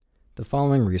The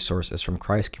following resource is from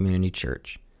Christ Community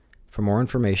Church. For more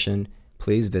information,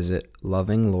 please visit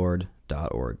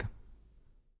lovinglord.org.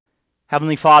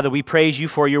 Heavenly Father, we praise you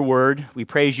for your word. We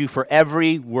praise you for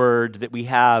every word that we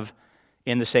have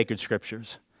in the sacred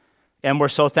scriptures. And we're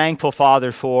so thankful,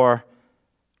 Father, for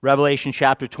Revelation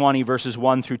chapter 20, verses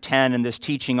 1 through 10, and this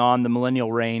teaching on the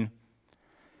millennial reign.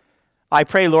 I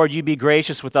pray, Lord, you be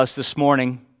gracious with us this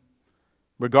morning,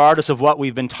 regardless of what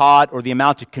we've been taught or the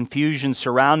amount of confusion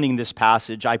surrounding this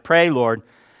passage. I pray, Lord,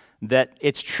 that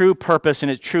its true purpose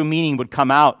and its true meaning would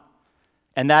come out,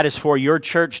 and that is for your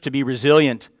church to be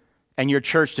resilient and your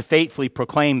church to faithfully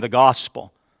proclaim the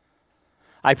gospel.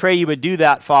 I pray you would do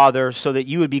that, Father, so that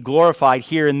you would be glorified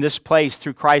here in this place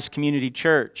through Christ Community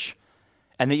Church,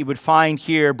 and that you would find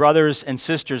here brothers and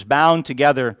sisters bound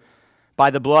together by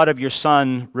the blood of your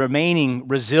Son, remaining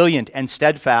resilient and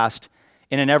steadfast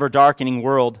in an ever-darkening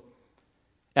world.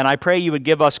 And I pray you would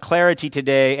give us clarity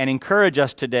today and encourage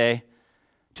us today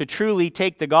to truly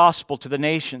take the gospel to the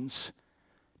nations,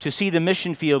 to see the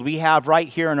mission field we have right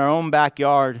here in our own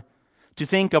backyard, to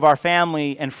think of our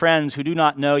family and friends who do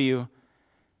not know you.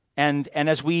 And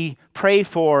as we pray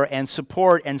for and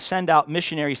support and send out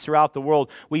missionaries throughout the world,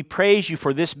 we praise you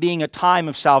for this being a time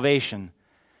of salvation.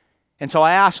 And so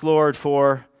I ask, Lord,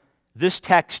 for this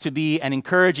text to be an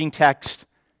encouraging text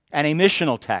and a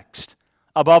missional text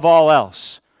above all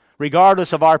else,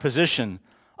 regardless of our position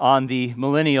on the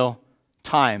millennial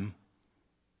time.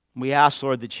 We ask,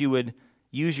 Lord, that you would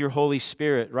use your Holy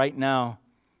Spirit right now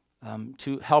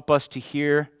to help us to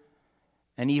hear,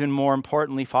 and even more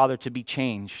importantly, Father, to be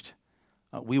changed.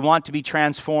 We want to be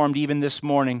transformed even this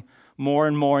morning more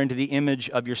and more into the image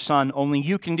of your Son. Only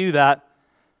you can do that.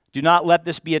 Do not let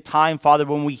this be a time, Father,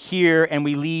 when we hear and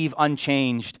we leave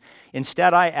unchanged.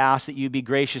 Instead, I ask that you be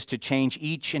gracious to change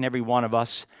each and every one of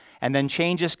us, and then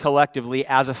change us collectively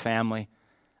as a family,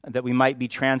 that we might be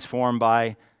transformed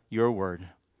by your word.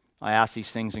 I ask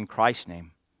these things in Christ's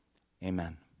name.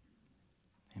 Amen.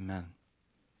 Amen.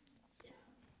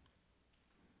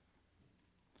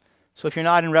 So if you're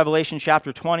not in Revelation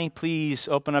chapter 20, please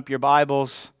open up your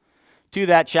Bibles to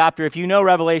that chapter. If you know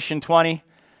Revelation 20,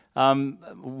 you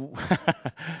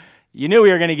knew we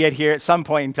were going to get here at some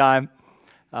point in time.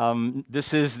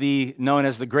 This is known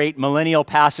as the Great Millennial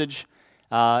Passage.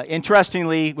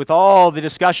 Interestingly, with all the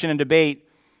discussion and debate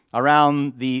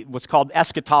around what's called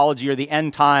eschatology or the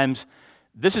end times,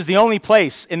 this is the only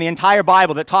place in the entire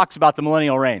Bible that talks about the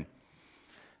millennial reign.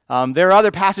 There are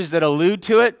other passages that allude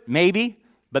to it, maybe,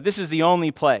 but this is the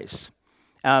only place.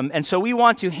 And so we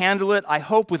want to handle it, I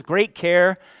hope, with great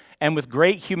care and with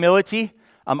great humility.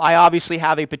 I obviously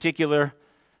have a particular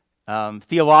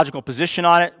theological position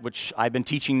on it, which I've been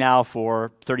teaching now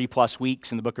for 30-plus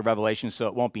weeks in the book of Revelation, so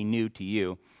it won't be new to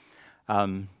you.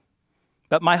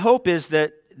 But my hope is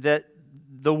that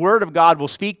the Word of God will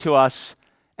speak to us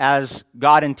as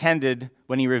God intended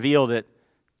when He revealed it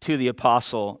to the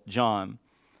Apostle John.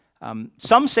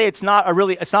 Some say it's not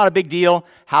a big deal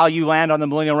how you land on the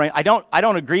millennial reign. I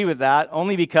don't agree with that,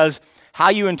 only because how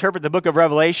you interpret the book of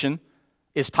Revelation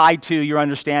is tied to your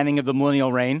understanding of the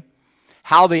millennial reign.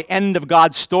 How the end of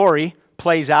God's story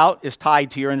plays out is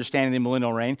tied to your understanding of the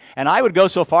millennial reign. And I would go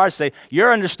so far as to say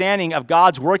your understanding of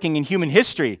God's working in human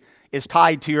history is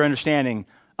tied to your understanding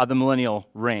of the millennial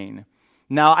reign.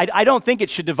 Now, I don't think it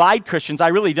should divide Christians. I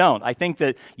really don't. I think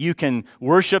that you can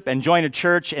worship and join a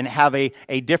church and have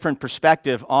a different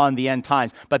perspective on the end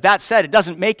times. But that said, it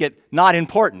doesn't make it not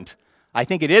important. I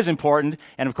think it is important,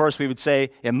 and of course we would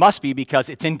say it must be because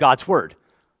it's in God's Word,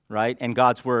 right? And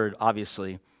God's Word,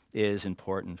 obviously, is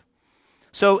important.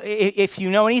 So if you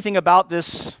know anything about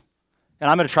this, and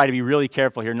I'm going to try to be really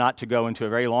careful here not to go into a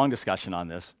very long discussion on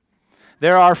this,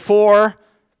 there are four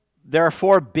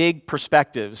big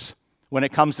perspectives when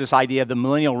it comes to this idea of the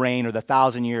millennial reign or the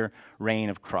 1,000-year reign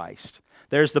of Christ.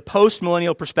 There's the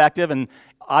post-millennial perspective, and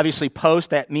obviously post,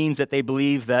 that means that they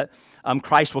believe that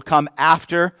Christ will come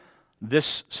after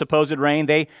this supposed reign.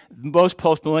 Most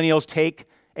post-millennials take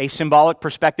a symbolic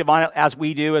perspective on it, as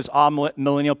we do, as all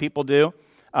millennial people do.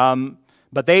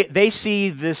 But they see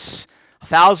this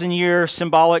 1,000-year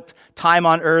symbolic time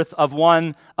on earth of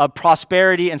one of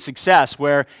prosperity and success,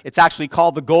 where it's actually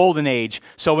called the golden age.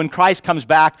 So when Christ comes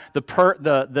back, the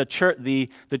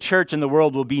church and the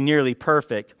world will be nearly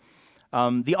perfect.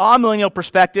 The amillennial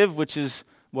perspective, which is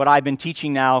what I've been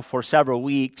teaching now for several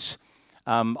weeks,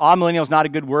 amillennial is not a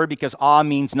good word because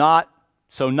means not.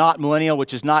 So not millennial,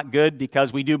 which is not good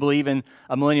because we do believe in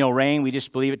a millennial reign. We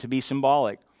just believe it to be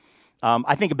symbolic.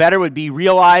 I think better would be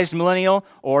realized millennial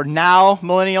or now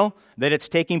millennial, that it's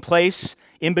taking place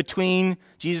in between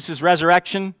Jesus'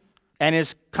 resurrection and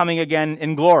is coming again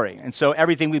in glory. And so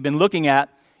everything we've been looking at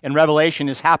in Revelation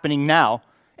is happening now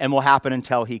and will happen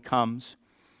until he comes.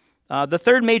 The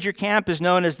third major camp is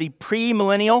known as the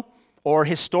premillennial or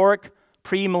historic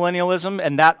premillennialism,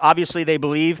 and that obviously they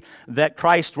believe that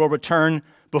Christ will return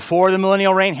before the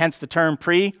millennial reign, hence the term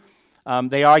pre.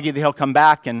 They argue that he'll come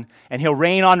back and he'll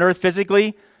reign on earth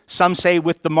physically. Some say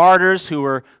with the martyrs who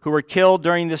were killed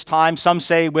during this time. Some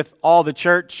say with all the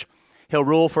church. He'll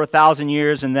rule for 1,000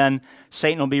 years, and then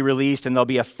Satan will be released, and there'll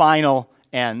be a final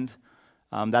end.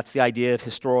 That's the idea of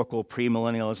historical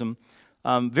premillennialism.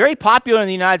 Very popular in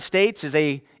the United States is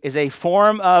a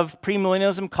form of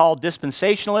premillennialism called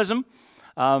dispensationalism.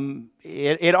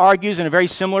 It argues in a very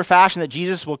similar fashion that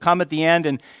Jesus will come at the end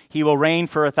and he will reign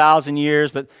for 1,000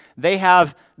 years, but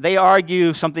they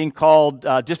argue something called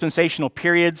dispensational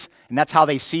periods, and that's how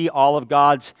they see all of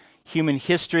God's human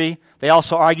history. They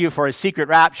also argue for a secret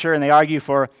rapture, and they argue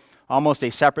for almost a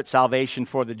separate salvation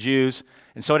for the Jews.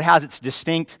 And so it has its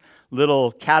distinct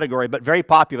little category, but very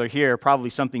popular here, probably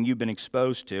something you've been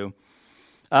exposed to.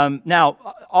 Now,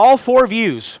 all four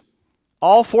views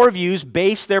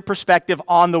base their perspective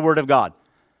on the Word of God.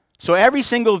 So every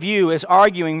single view is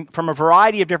arguing from a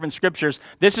variety of different scriptures.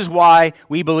 This is why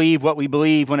we believe what we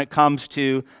believe when it comes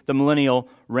to the millennial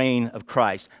reign of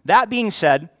Christ. That being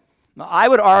said, I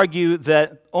would argue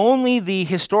that only the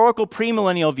historical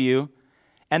premillennial view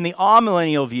and the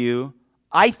amillennial view,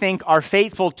 I think, are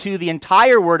faithful to the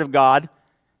entire Word of God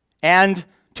and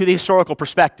to the historical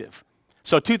perspective.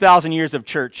 So 2,000 years of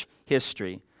church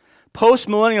history.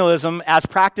 Postmillennialism, as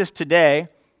practiced today,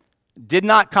 did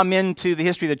not come into the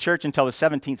history of the church until the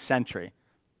 17th century,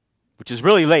 which is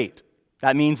really late.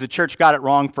 That means the church got it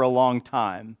wrong for a long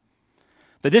time.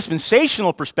 The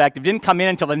dispensational perspective didn't come in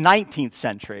until the 19th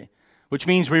century, which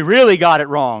means we really got it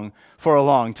wrong for a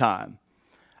long time.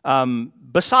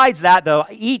 Besides that, though,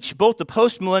 both the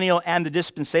postmillennial and the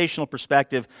dispensational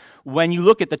perspective, when you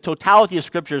look at the totality of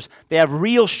scriptures, they have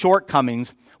real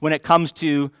shortcomings when it comes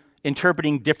to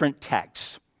interpreting different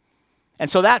texts. And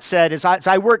so that said, as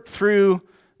I worked through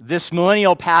this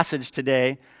millennial passage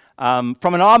today, from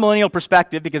an amillennial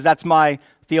perspective, because that's my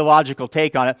theological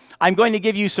take on it, I'm going to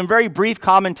give you some very brief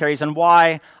commentaries on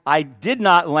why I did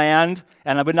not land,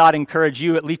 and I would not encourage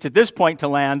you, at least at this point, to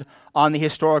land on the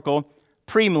historical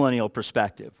premillennial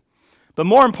perspective. But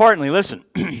more importantly, listen,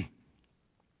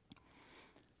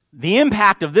 the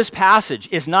impact of this passage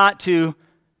is not to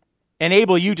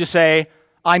enable you to say,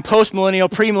 I'm postmillennial,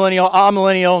 premillennial,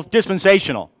 amillennial,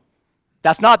 dispensational.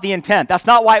 That's not the intent. That's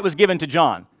not why it was given to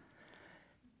John.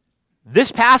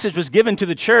 This passage was given to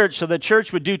the church so the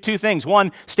church would do two things.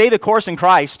 One, stay the course in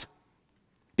Christ,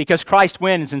 because Christ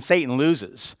wins and Satan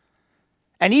loses.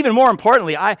 And even more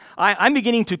importantly, I'm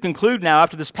beginning to conclude now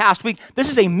after this past week, this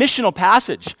is a missional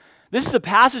passage. This is a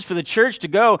passage for the church to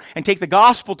go and take the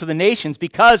gospel to the nations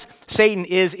because Satan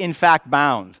is in fact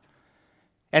bound.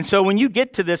 And so when you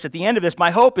get to this, at the end of this,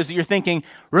 my hope is that you're thinking,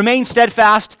 remain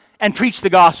steadfast and preach the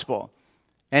gospel.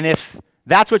 And if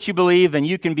that's what you believe, then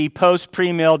you can be post,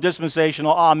 pre-mill,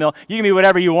 dispensational, all-mill. You can be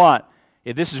whatever you want.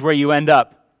 If this is where you end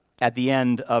up at the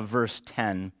end of verse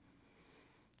 10.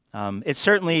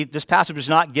 This passage was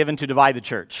not given to divide the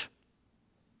church.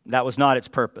 That was not its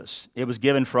purpose. It was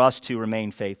given for us to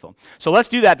remain faithful. So let's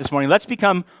do that this morning. Let's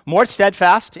become more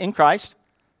steadfast in Christ,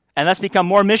 and let's become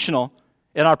more missional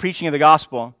in our preaching of the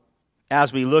gospel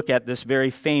as we look at this very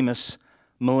famous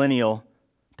millennial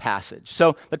passage.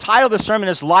 So the title of the sermon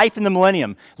is Life in the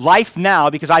Millennium. Life now,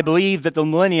 because I believe that the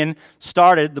millennium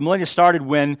started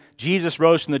when Jesus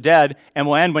rose from the dead and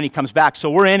will end when he comes back. So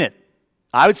we're in it.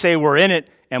 I would say we're in it,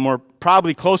 and we're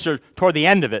probably closer toward the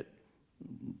end of it.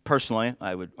 Personally,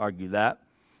 I would argue that.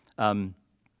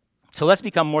 So let's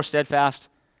become more steadfast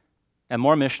and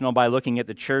more missional by looking at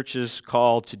the church's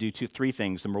call to do three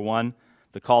things. Number one,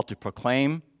 the call to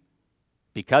proclaim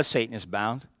because Satan is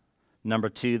bound. Number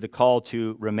two, the call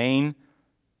to remain,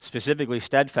 specifically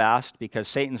steadfast, because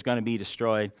Satan's going to be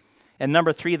destroyed. And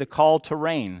number three, the call to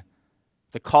reign.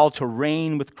 The call to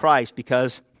reign with Christ,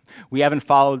 because we haven't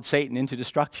followed Satan into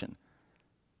destruction.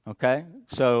 Okay?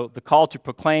 So the call to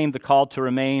proclaim, the call to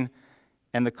remain,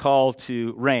 and the call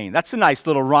to reign. That's a nice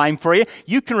little rhyme for you.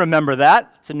 You can remember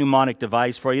that. It's a mnemonic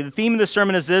device for you. The theme of the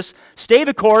sermon is this: stay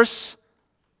the course.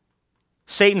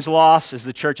 Satan's loss is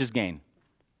the church's gain.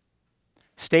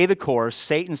 Stay the course.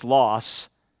 Satan's loss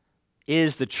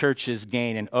is the church's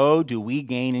gain. And oh, do we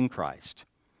gain in Christ.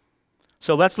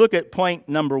 So let's look at point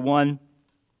number one.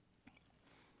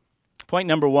 Point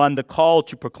number one, the call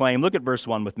to proclaim. Look at verse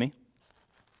 1 with me.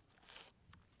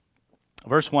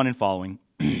 Verse 1 and following.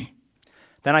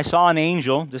 Then I saw an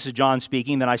angel, this is John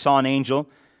speaking, then I saw an angel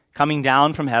coming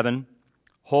down from heaven,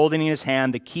 holding in his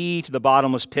hand the key to the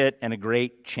bottomless pit and a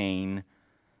great chain.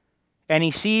 And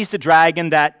he seized the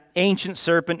dragon, that ancient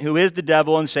serpent who is the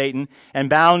devil and Satan, and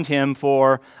bound him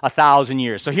for 1,000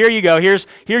 years. So here you go. Here's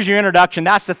your introduction.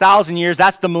 That's the 1,000 years.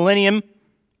 That's the millennium,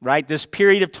 right? This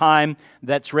period of time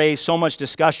that's raised so much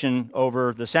discussion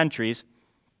over the centuries.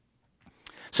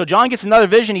 So John gets another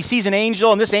vision. He sees an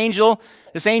angel, and this angel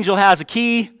has a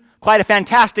key, quite a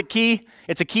fantastic key.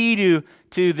 It's a key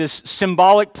to this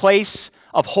symbolic place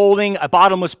of holding a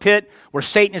bottomless pit where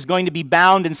Satan is going to be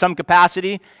bound in some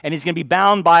capacity, and he's going to be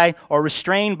bound by or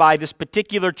restrained by this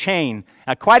particular chain.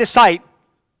 Now, quite a sight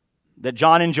that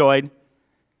John enjoyed.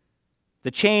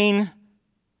 The chain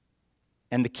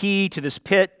and the key to this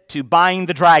pit to bind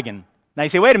the dragon. Now you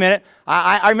say, wait a minute,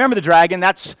 I remember the dragon.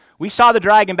 We saw the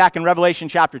dragon back in Revelation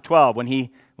chapter 12 when he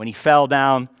fell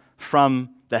down from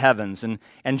the heavens.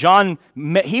 And John,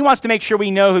 he wants to make sure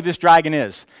we know who this dragon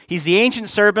is. He's the ancient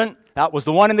serpent. That was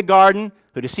the one in the garden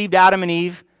who deceived Adam and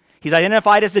Eve. He's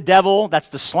identified as the devil. That's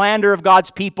the slander of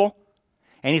God's people.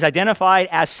 And he's identified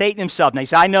as Satan himself. Now you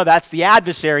say, I know that's the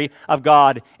adversary of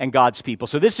God and God's people.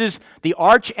 So this is the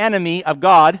arch enemy of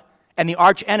God and the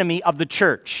arch enemy of the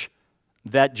church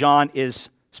that John is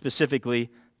specifically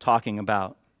talking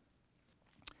about.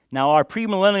 Now our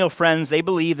premillennial friends, they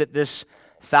believe that this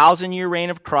 1,000-year reign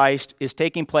of Christ is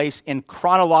taking place in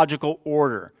chronological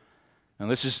order. Now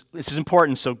this is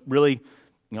important, so really,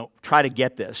 try to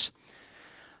get this.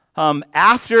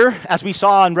 After, as we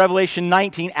saw in Revelation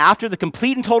 19, after the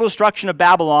complete and total destruction of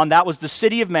Babylon, that was the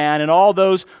city of man and all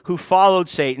those who followed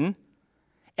Satan,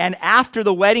 and after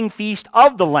the wedding feast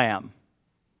of the Lamb,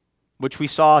 which we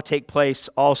saw take place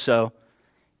also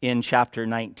in chapter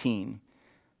 19.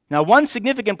 Now, one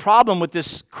significant problem with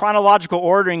this chronological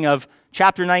ordering of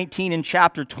chapter 19 and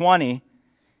chapter 20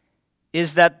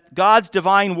 is that God's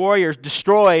divine warriors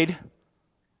destroyed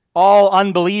all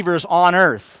unbelievers on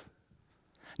earth.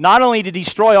 Not only did he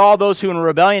destroy all those who were in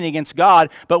rebellion against God,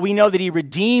 but we know that he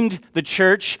redeemed the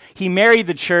church, he married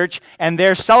the church, and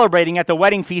they're celebrating at the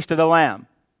wedding feast of the Lamb.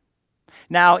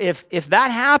 Now, if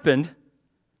that happened,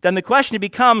 then the question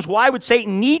becomes, why would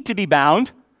Satan need to be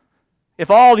bound if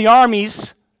all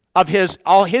his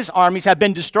armies have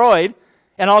been destroyed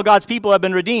and all God's people have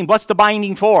been redeemed? What's the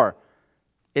binding for?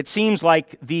 It seems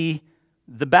like the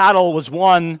battle was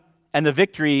won and the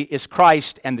victory is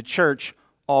Christ and the church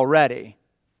already.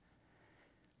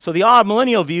 So the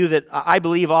millennial view that I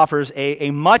believe offers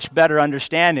a much better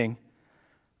understanding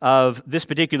of this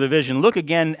particular vision. Look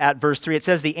again at verse 3. It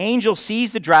says, the angel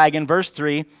seized the dragon, verse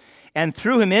 3, and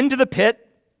threw him into the pit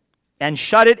and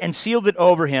shut it and sealed it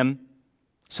over him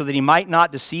so that he might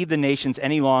not deceive the nations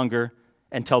any longer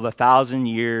until the 1,000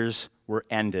 years were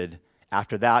ended.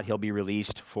 After that, he'll be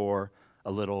released for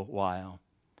a little while.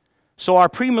 So our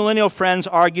premillennial friends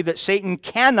argue that Satan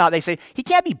cannot, they say, he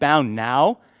can't be bound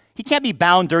now. He can't be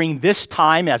bound during this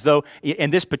time, as though in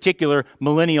this particular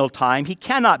millennial time. He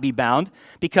cannot be bound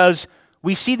because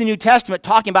we see the New Testament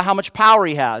talking about how much power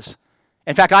he has.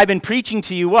 In fact, I've been preaching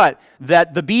to you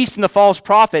that the beast and the false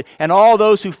prophet and all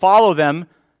those who follow them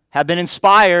have been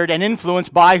inspired and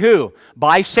influenced by who?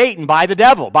 By Satan, by the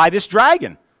devil, by this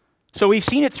dragon. So we've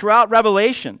seen it throughout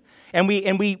Revelation. And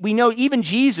we know even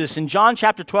Jesus, in John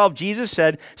chapter 12, Jesus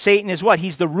said Satan is what?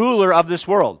 He's the ruler of this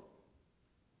world.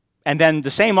 And then the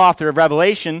same author of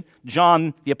Revelation,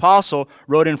 John the Apostle,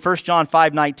 wrote in 1 John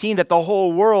 5:19 that the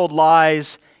whole world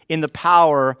lies in the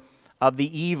power of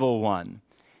the evil one.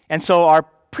 And so our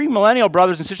premillennial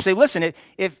brothers and sisters say, listen,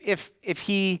 if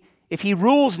he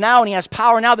rules now and he has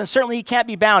power now, then certainly he can't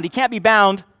be bound. He can't be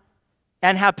bound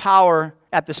and have power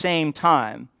at the same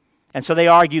time. And so they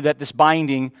argue that this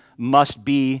binding must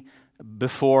be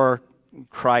before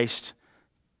Christ,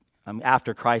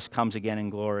 after Christ comes again in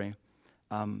glory.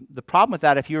 The problem with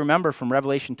that, if you remember from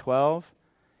Revelation 12,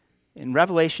 in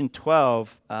Revelation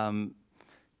 12,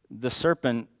 the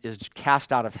serpent is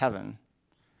cast out of heaven.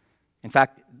 In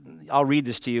fact, I'll read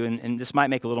this to you, and this might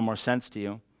make a little more sense to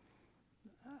you.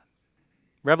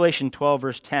 Revelation 12,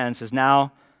 verse 10 says,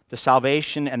 now the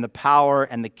salvation and the power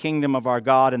and the kingdom of our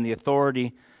God and the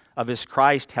authority of his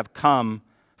Christ have come,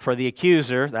 for the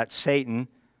accuser, that's Satan,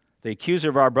 the accuser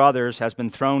of our brothers, has been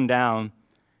thrown down,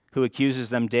 who accuses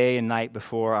them day and night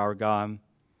before our God.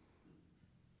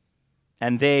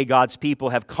 And they, God's people,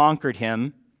 have conquered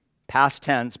him, past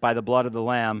tense, by the blood of the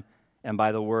Lamb and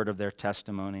by the word of their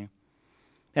testimony.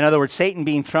 In other words, Satan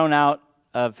being thrown out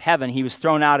of heaven, he was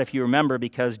thrown out, if you remember,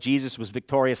 because Jesus was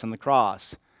victorious on the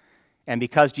cross. And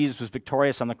because Jesus was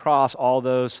victorious on the cross, all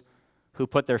those who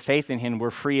put their faith in him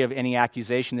were free of any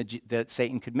accusation that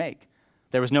Satan could make.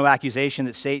 There was no accusation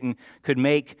that Satan could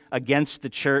make against the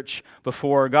church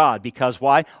before God. Because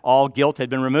why? All guilt had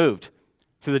been removed.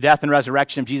 Through the death and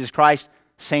resurrection of Jesus Christ,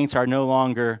 saints are no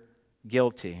longer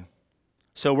guilty.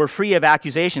 So we're free of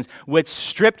accusations, which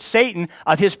stripped Satan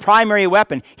of his primary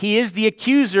weapon. He is the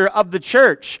accuser of the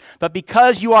church. But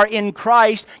because you are in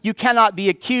Christ, you cannot be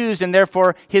accused, and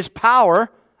therefore his power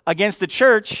against the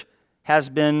church has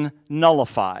been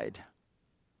nullified.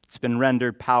 It's been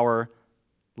rendered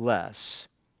powerless.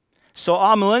 So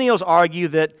amillennials argue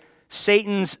that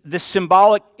Satan's this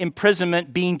symbolic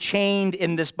imprisonment, being chained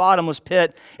in this bottomless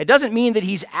pit, it doesn't mean that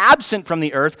he's absent from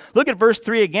the earth. Look at verse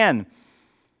 3 again.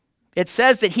 It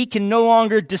says that he can no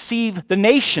longer deceive the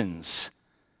nations.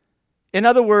 In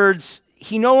other words,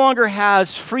 he no longer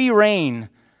has free reign,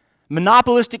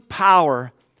 monopolistic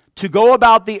power to go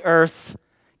about the earth,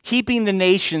 keeping the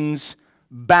nations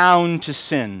bound to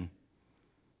sin.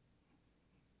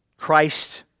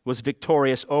 Christ was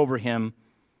victorious over him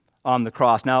on the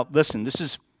cross. Now, listen, this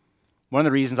is one of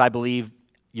the reasons I believe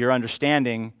your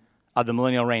understanding of the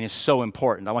millennial reign is so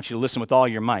important. I want you to listen with all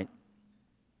your might.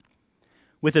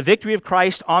 With the victory of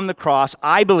Christ on the cross,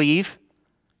 I believe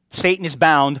Satan is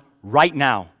bound right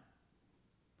now.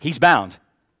 He's bound.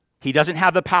 He doesn't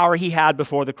have the power he had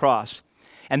before the cross.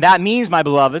 And that means, my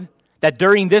beloved, that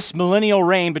during this millennial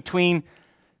reign between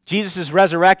Jesus'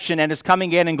 resurrection and his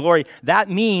coming in glory, that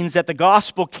means that the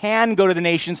gospel can go to the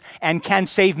nations and can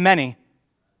save many.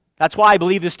 That's why I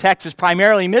believe this text is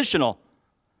primarily missional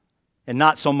and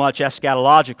not so much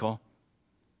eschatological.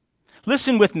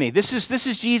 Listen with me. This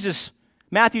is Jesus.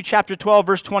 Matthew chapter 12,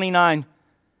 verse 29.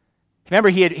 Remember,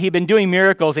 he had been doing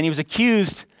miracles, and he was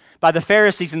accused by the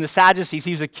Pharisees and the Sadducees.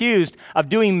 He was accused of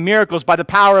doing miracles by the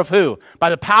power of who? By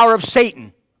the power of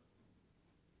Satan.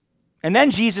 And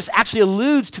then Jesus actually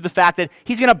alludes to the fact that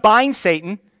he's going to bind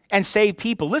Satan and save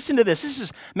people. Listen to this. This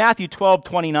is Matthew 12,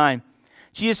 29.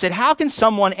 Jesus said, "How can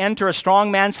someone enter a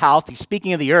strong man's house," he's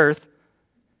speaking of the earth,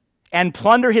 "and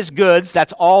plunder his goods,"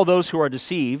 that's all those who are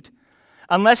deceived,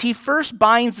 "unless he first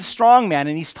binds the strong man,"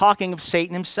 and he's talking of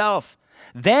Satan himself.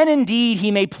 "Then indeed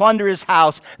he may plunder his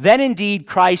house. Then indeed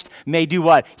Christ may do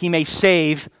what? He may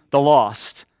save the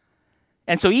lost."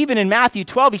 And so even in Matthew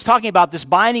 12, he's talking about this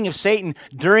binding of Satan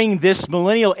during this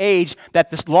millennial age, that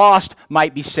this lost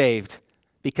might be saved,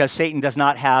 because Satan does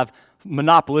not have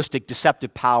monopolistic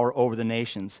deceptive power over the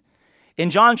nations. In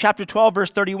John chapter 12,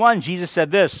 verse 31, Jesus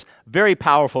said this, very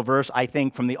powerful verse, I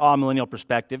think, from the all-millennial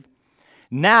perspective.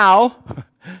 "Now,"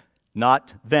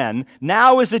 not then,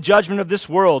 "now is the judgment of this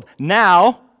world.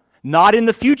 Now," not in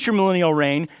the future millennial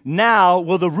reign, "now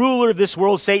will the ruler of this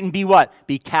world, Satan, be what?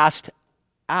 Be cast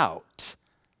out."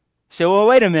 So, well,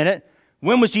 wait a minute.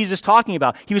 When was Jesus talking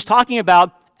about? He was talking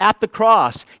about at the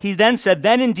cross. He then said,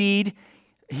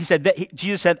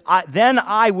 Jesus said, I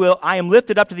am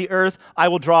lifted up to the earth, I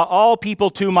will draw all people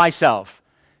to myself.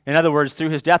 In other words,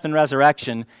 through his death and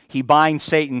resurrection, he binds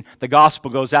Satan, the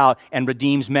gospel goes out and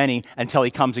redeems many until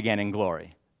he comes again in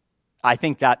glory. I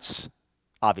think that's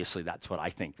what I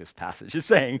think this passage is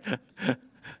saying.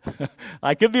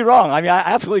 I could be wrong. I mean, I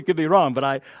absolutely could be wrong, but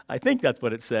I think that's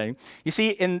what it's saying. You see,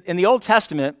 in the Old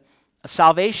Testament,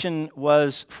 salvation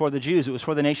was for the Jews. It was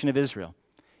for the nation of Israel.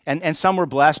 And some were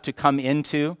blessed to come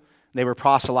into. They were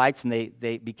proselytes, and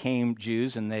they became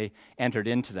Jews, and they entered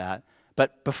into that.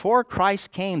 But before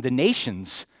Christ came, the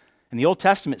nations, and the Old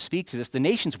Testament speaks to this, the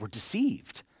nations were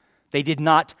deceived. They did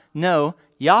not know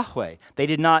Yahweh. They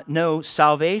did not know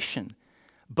salvation.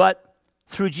 But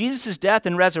through Jesus' death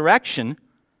and resurrection,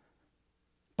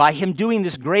 by him doing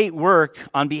this great work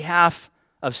on behalf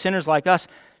of sinners like us,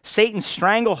 Satan's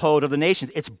stranglehold of the nations,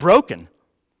 it's broken.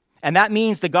 And that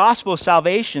means the gospel of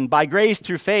salvation, by grace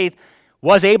through faith,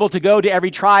 was able to go to every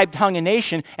tribe, tongue, and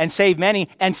nation and save many,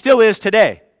 and still is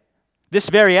today. This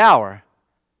very hour,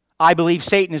 I believe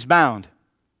Satan is bound,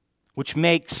 which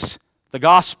makes the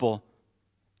gospel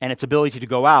and its ability to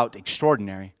go out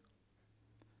extraordinary.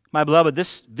 My beloved,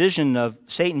 this vision of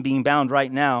Satan being bound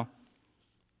right now,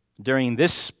 during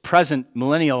this present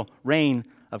millennial reign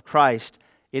of Christ,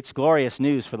 it's glorious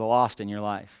news for the lost in your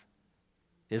life.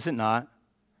 Is it not?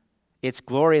 It's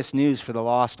glorious news for the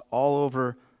lost all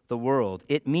over the world.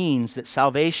 It means that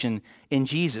salvation in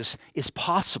Jesus is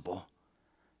possible.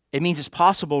 It means it's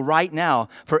possible right now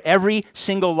for every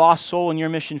single lost soul in your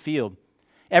mission field.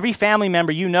 Every family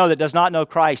member you know that does not know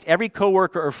Christ, every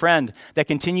coworker or friend that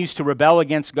continues to rebel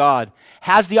against God,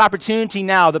 has the opportunity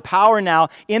now, the power now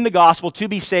in the gospel to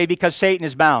be saved because Satan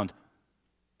is bound.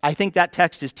 I think that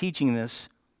text is teaching this.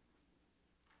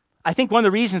 I think one of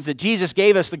the reasons that Jesus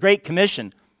gave us the Great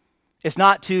Commission is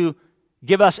not to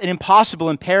give us an impossible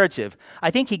imperative. I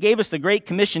think he gave us the Great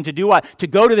Commission to do what? To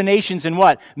go to the nations and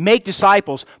what? Make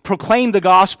disciples, proclaim the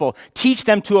gospel, teach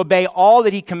them to obey all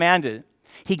that he commanded.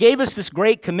 He gave us this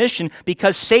Great Commission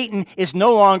because Satan has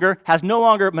no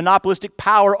longer monopolistic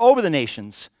power over the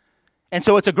nations. And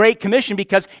so it's a Great Commission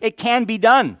because it can be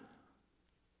done.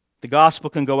 The gospel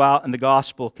can go out and the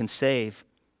gospel can save.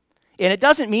 And it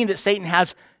doesn't mean that Satan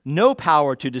has no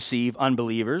power to deceive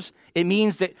unbelievers. It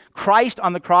means that Christ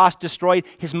on the cross destroyed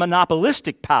his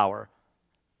monopolistic power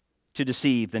to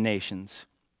deceive the nations.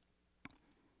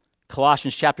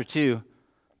 Colossians chapter 2,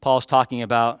 Paul's talking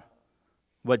about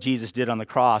what Jesus did on the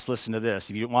cross. Listen to this.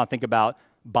 If you want to think about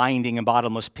binding a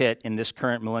bottomless pit in this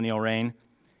current millennial reign,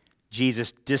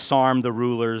 Jesus disarmed the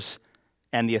rulers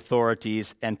and the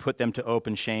authorities and put them to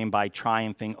open shame by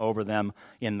triumphing over them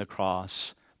in the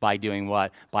cross. By doing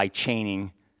what? By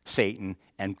chaining Satan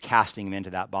and casting him into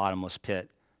that bottomless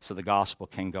pit so the gospel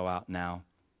can go out now.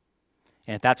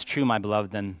 And if that's true, my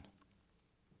beloved, then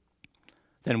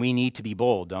we need to be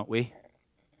bold, don't we?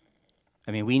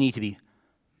 I mean, we need to be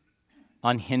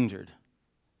unhindered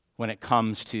when it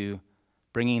comes to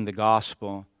bringing the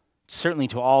gospel, certainly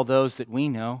to all those that we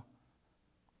know,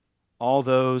 all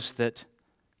those that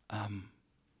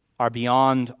are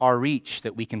beyond our reach,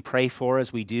 that we can pray for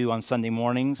as we do on Sunday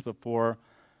mornings before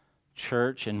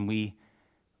church, and we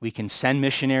can send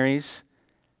missionaries,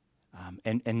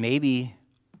 and maybe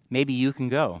you can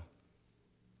go.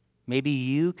 Maybe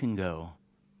you can go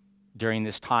during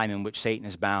this time in which Satan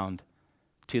is bound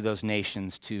to those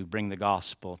nations to bring the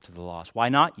gospel to the lost. Why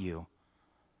not you?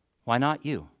 Why not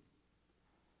you?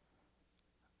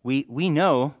 We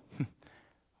know,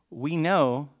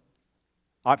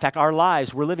 in fact, our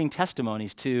lives, we're living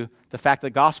testimonies to the fact that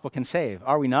the gospel can save,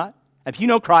 are we not? If you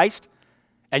know Christ,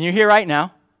 and you're here right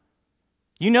now,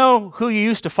 you know who you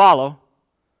used to follow.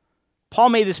 Paul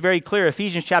made this very clear,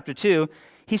 Ephesians chapter 2.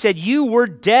 He said, you were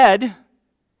dead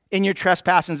in your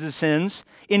trespasses and sins,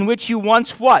 in which you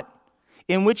once what?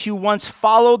 In which you once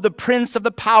followed the prince of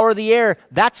the power of the air.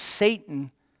 That's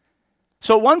Satan.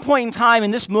 So at one point in time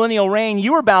in this millennial reign,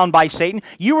 you were bound by Satan.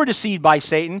 You were deceived by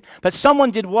Satan. But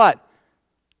someone did what?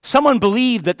 Someone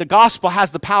believed that the gospel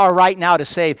has the power right now to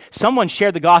save. Someone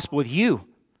shared the gospel with you.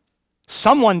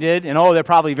 Someone did, and they're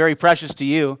probably very precious to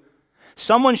you.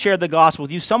 Someone shared the gospel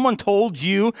with you. Someone told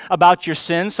you about your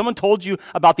sins. Someone told you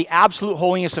about the absolute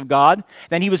holiness of God.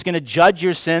 Then he was going to judge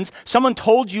your sins. Someone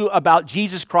told you about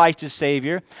Jesus Christ as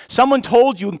Savior. Someone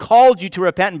told you and called you to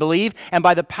repent and believe. And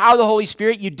by the power of the Holy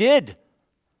Spirit, you did.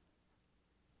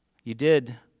 You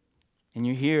did. And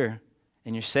you're here.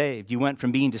 And you're saved. You went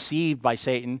from being deceived by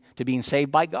Satan to being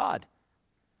saved by God.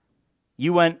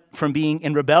 You went from being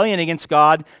in rebellion against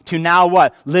God to now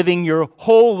what? Living your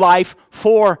whole life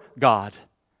for God.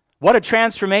 What a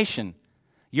transformation.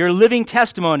 You're living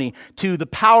testimony to the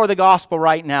power of the gospel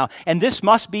right now. And this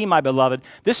must be, my beloved,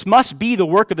 this must be the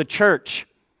work of the church.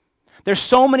 There's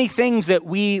so many things that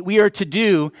we are to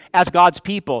do as God's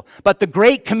people. But the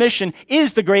Great Commission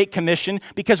is the Great Commission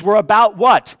because we're about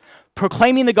what?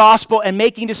 Proclaiming the gospel and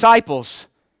making disciples.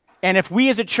 And if we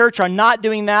as a church are not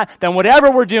doing that, then whatever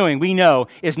we're doing, we know,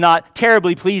 is not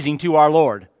terribly pleasing to our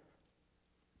Lord.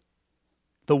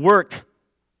 The work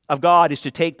of God is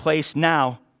to take place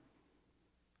now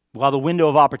while the window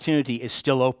of opportunity is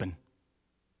still open.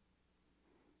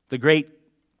 The great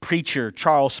preacher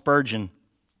Charles Spurgeon,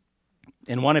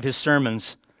 in one of his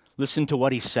sermons, listen to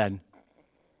what he said.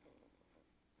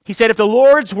 He said, if the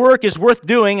Lord's work is worth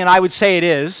doing, and I would say it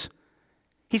is,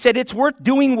 he said, it's worth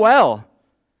doing well.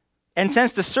 And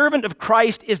since the servant of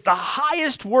Christ is the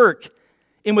highest work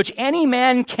in which any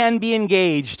man can be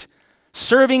engaged,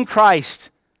 serving Christ,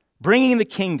 bringing the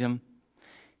kingdom,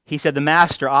 he said the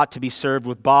master ought to be served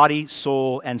with body,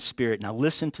 soul, and spirit. Now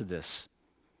listen to this.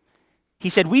 He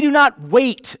said, we do not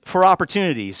wait for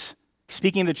opportunities,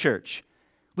 speaking of the church.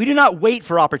 We do not wait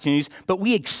for opportunities, but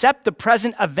we accept the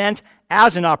present event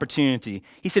as an opportunity.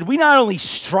 He said, we not only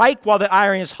strike while the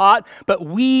iron is hot, but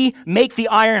we make the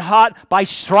iron hot by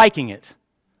striking it.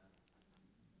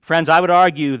 Friends, I would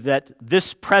argue that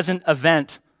this present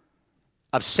event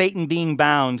of Satan being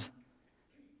bound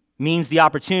means the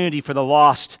opportunity for the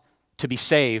lost to be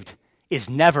saved is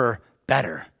never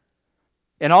better.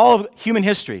 In all of human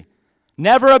history,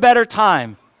 never a better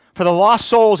time for the lost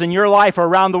souls in your life or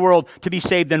around the world to be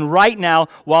saved than right now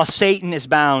while Satan is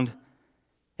bound.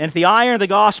 And if the iron of the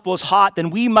gospel is hot, then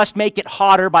we must make it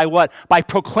hotter by what? By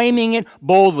proclaiming it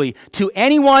boldly to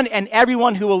anyone and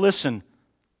everyone who will listen.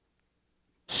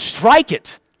 Strike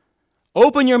it.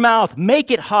 Open your mouth. Make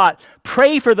it hot.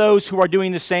 Pray for those who are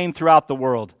doing the same throughout the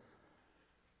world.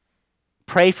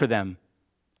 Pray for them.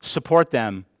 Support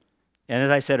them. And as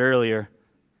I said earlier,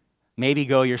 maybe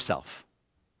go yourself.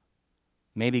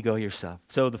 Maybe go yourself.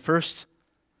 So the first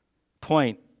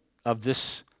point of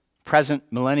this present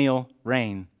millennial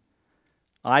reign,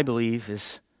 I believe,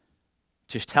 is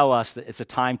to tell us that it's a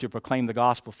time to proclaim the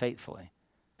gospel faithfully.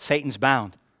 Satan's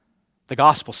bound. The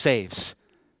gospel saves.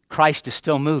 Christ is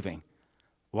still moving.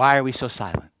 Why are we so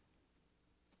silent?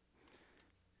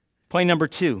 Point number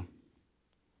 2.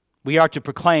 We are to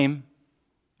proclaim,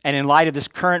 and in light of this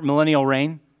current millennial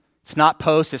reign, it's not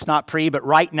post, it's not pre, but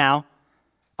right now,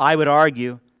 I would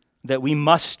argue that we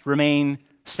must remain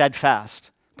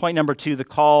steadfast. Point number 2, the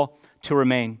call to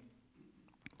remain.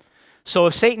 So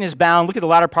if Satan is bound, look at the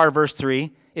latter part of verse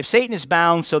 3. If Satan is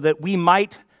bound so that he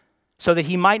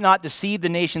might not deceive the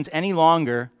nations any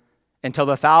longer until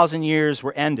the 1,000 years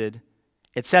were ended,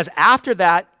 it says after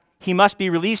that he must be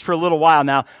released for a little while.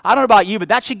 Now, I don't know about you, but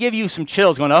that should give you some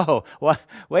chills going, oh,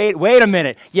 wait a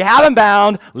minute. You have him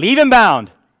bound, leave him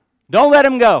bound. Don't let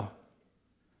him go.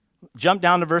 Jump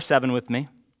down to verse 7 with me.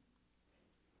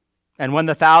 And when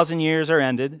the 1,000 years are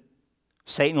ended,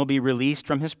 Satan will be released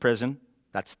from his prison.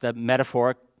 That's the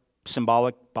metaphoric,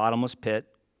 symbolic, bottomless pit,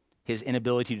 his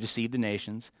inability to deceive the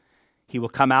nations. He will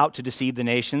come out to deceive the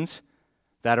nations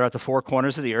that are at the four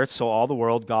corners of the earth, so all the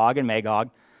world, Gog and Magog,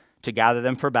 to gather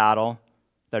them for battle.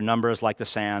 Their number is like the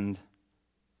sand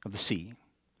of the sea.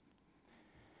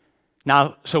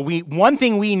 Now, one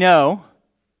thing we know,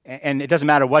 and it doesn't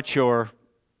matter what your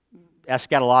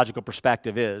eschatological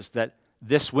perspective is, that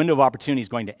this window of opportunity is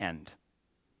going to end.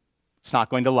 It's not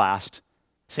going to last.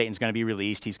 Satan's going to be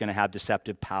released. He's going to have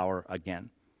deceptive power again.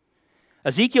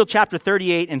 Ezekiel chapter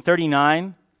 38 and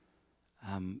 39,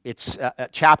 it's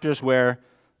chapters where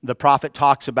the prophet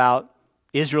talks about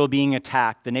Israel being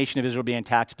attacked, the nation of Israel being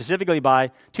attacked, specifically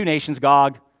by two nations,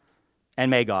 Gog and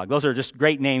Magog. Those are just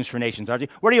great names for nations, aren't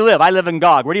they? Where do you live? I live in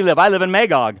Gog. Where do you live? I live in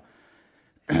Magog.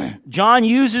 John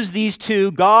uses these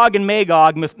two, Gog and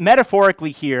Magog,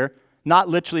 metaphorically here, not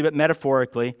literally, but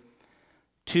metaphorically,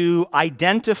 to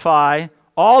identify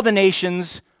all the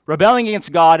nations rebelling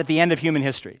against God at the end of human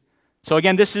history. So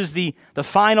again, this is the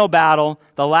final battle,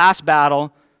 the last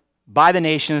battle by the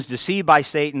nations, deceived by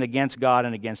Satan against God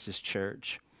and against his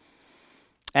church.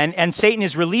 And Satan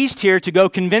is released here to go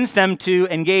convince them to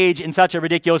engage in such a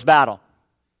ridiculous battle,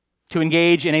 to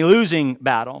engage in a losing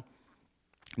battle.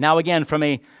 Now again, from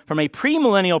a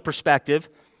premillennial perspective,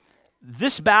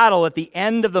 this battle at the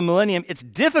end of the millennium, it's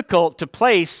difficult to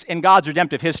place in God's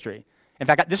redemptive history. In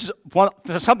fact, this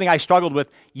is something I struggled with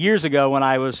years ago when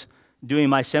I was doing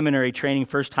my seminary training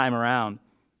first time around.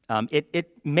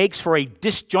 It makes for a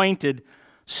disjointed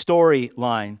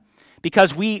storyline.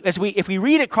 Because if we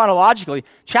read it chronologically,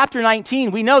 chapter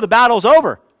 19, we know the battle's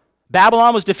over.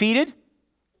 Babylon was defeated,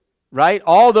 right?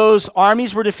 All those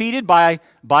armies were defeated by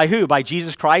who? By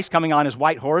Jesus Christ coming on his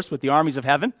white horse with the armies of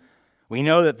heaven. We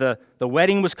know that the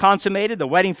wedding was consummated, the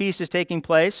wedding feast is taking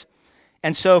place.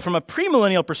 And so from a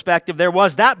premillennial perspective, there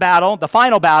was that battle, the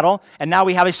final battle, and now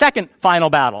we have a second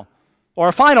final battle, or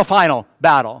a final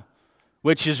battle,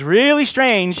 which is really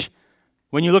strange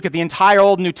when you look at the entire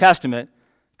Old and New Testament,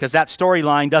 because that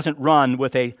storyline doesn't run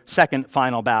with a second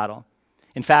final battle.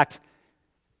 In fact,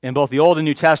 in both the Old and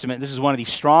New Testament, this is one of the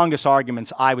strongest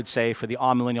arguments, I would say, for the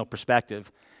amillennial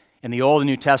perspective. In the Old and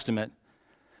New Testament,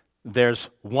 there's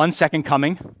one second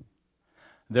coming,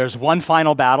 there's one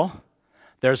final battle,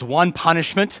 there's one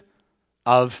punishment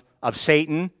of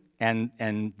Satan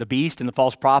and the beast and the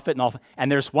false prophet,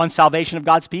 and there's one salvation of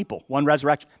God's people, one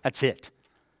resurrection. That's it,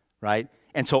 right?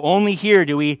 And so only here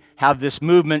do we have this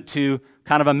movement to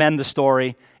kind of amend the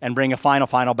story and bring a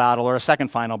final battle or a second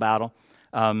final battle.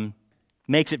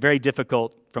 Makes it very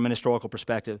difficult from an historical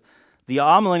perspective. The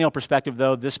amillennial perspective,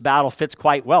 though, this battle fits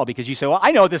quite well because you say, well,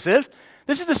 I know what this is.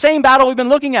 This is the same battle we've been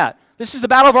looking at. This is the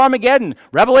Battle of Armageddon,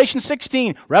 Revelation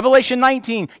 16, Revelation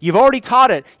 19. You've already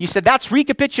taught it. You said that's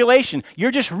recapitulation.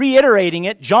 You're just reiterating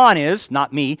it. John is,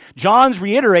 not me. John's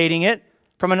reiterating it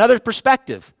from another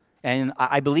perspective. And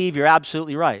I believe you're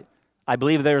absolutely right. I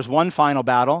believe there's one final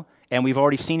battle, and we've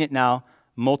already seen it now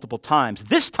multiple times.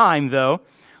 This time, though,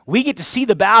 we get to see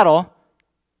the battle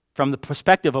from the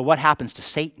perspective of what happens to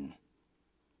Satan,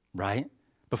 right?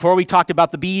 Before we talked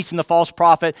about the beast and the false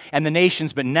prophet and the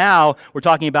nations, but now we're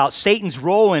talking about Satan's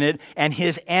role in it and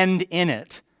his end in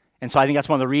it. And so I think that's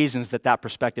one of the reasons that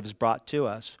perspective is brought to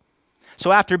us.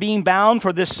 So after being bound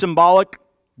for this symbolic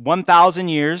 1,000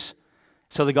 years,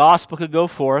 so the gospel could go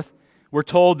forth, we're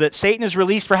told that Satan is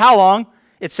released for how long?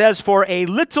 It says for a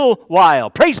little while.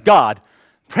 Praise God.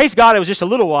 Praise God, it was just a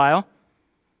little while.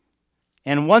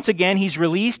 And once again, he's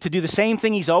released to do the same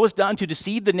thing he's always done, to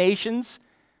deceive the nations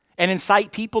and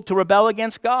incite people to rebel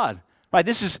against God. Right?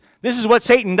 This is what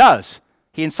Satan does.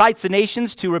 He incites the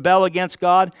nations to rebel against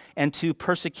God and to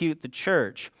persecute the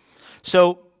church.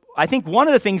 So I think one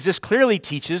of the things this clearly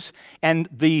teaches, and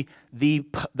the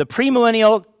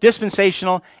premillennial,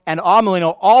 dispensational, and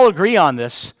amillennial all agree on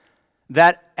this,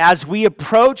 that as we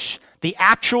approach the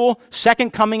actual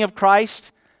second coming of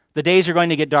Christ, the days are going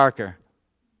to get darker.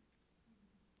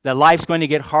 That life's going to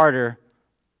get harder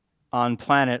on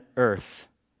planet Earth.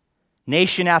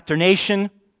 Nation after nation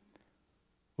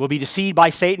will be deceived by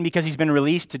Satan because he's been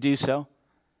released to do so.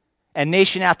 And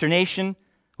nation after nation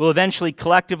will eventually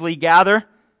collectively gather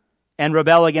and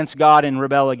rebel against God and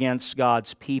rebel against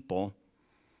God's people.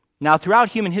 Now, throughout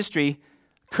human history,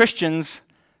 Christians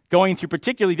going through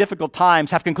particularly difficult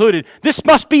times have concluded, this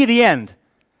must be the end.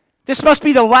 This must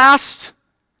be the last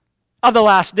of the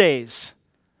last days.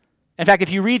 In fact,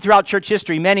 if you read throughout church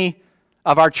history, many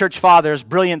of our church fathers,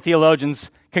 brilliant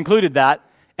theologians, concluded that.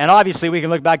 And obviously we can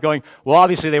look back going, well,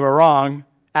 obviously they were wrong.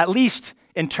 At least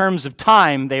in terms of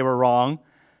time, they were wrong.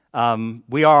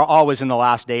 We are always in the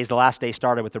last days. The last day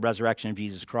started with the resurrection of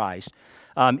Jesus Christ.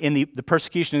 In the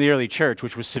persecution of the early church,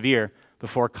 which was severe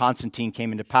before Constantine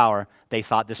came into power, they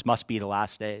thought this must be the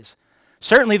last days.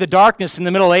 Certainly the darkness in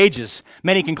the Middle Ages,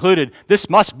 many concluded this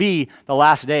must be the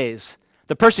last days.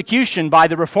 The persecution by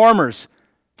the reformers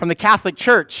from the Catholic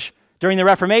Church during the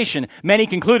Reformation, many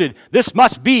concluded this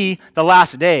must be the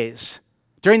last days.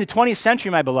 During the 20th century,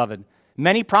 my beloved,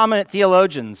 many prominent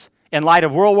theologians, in light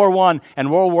of World War I and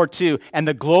World War II and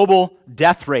the global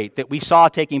death rate that we saw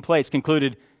taking place,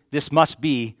 concluded this must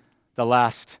be the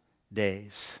last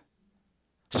days.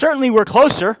 Certainly we're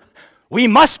closer. We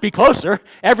must be closer.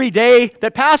 Every day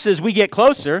that passes, we get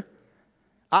closer.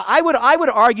 I would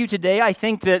argue today, I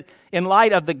think that in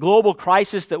light of the global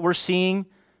crisis that we're seeing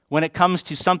when it comes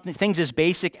to things as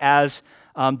basic as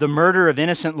the murder of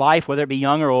innocent life, whether it be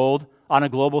young or old, on a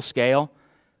global scale,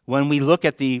 when we look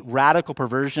at the radical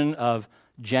perversion of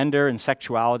gender and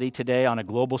sexuality today on a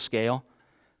global scale,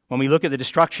 when we look at the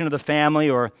destruction of the family,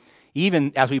 or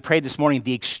even, as we prayed this morning,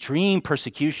 the extreme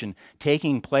persecution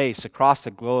taking place across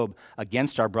the globe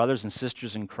against our brothers and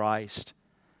sisters in Christ,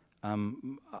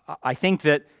 I think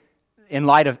that in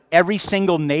light of every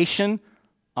single nation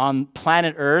on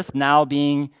planet Earth now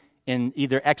being in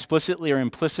either explicitly or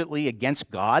implicitly against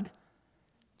God,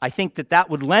 I think that that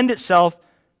would lend itself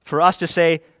for us to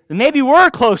say, maybe we're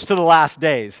close to the last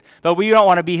days, but we don't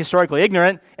want to be historically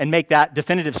ignorant and make that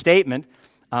definitive statement.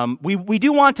 We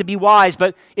do want to be wise,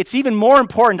 but it's even more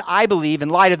important, I believe, in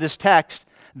light of this text,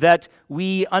 that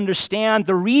we understand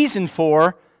the reason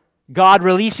for God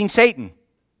releasing Satan.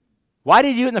 Why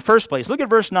did he do it in the first place? Look at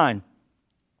verse 9.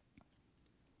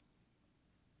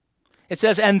 It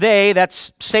says, and they,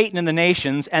 that's Satan and the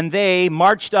nations, and they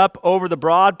marched up over the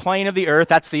broad plain of the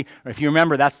earth. If you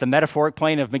remember, that's the metaphoric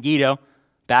plain of Megiddo,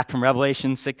 back from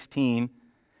Revelation 16.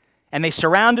 And they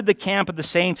surrounded the camp of the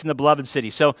saints in the beloved city.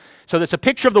 So there's a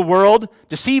picture of the world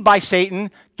deceived by Satan,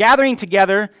 gathering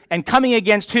together and coming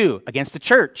against who? Against the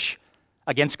church,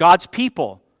 against God's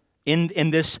people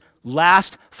in this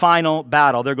last final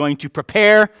battle. They're going to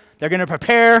prepare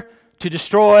to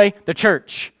destroy the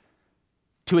church,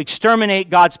 to exterminate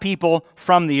God's people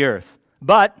from the earth.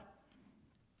 But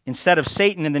instead of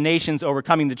Satan and the nations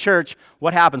overcoming the church,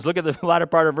 what happens? Look at the latter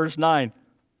part of verse 9.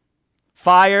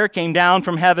 Fire came down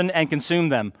from heaven and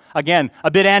consumed them. Again,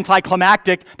 a bit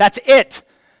anticlimactic. That's it.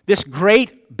 This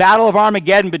great battle of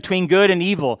Armageddon between good and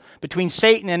evil, between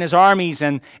Satan and his armies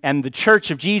and the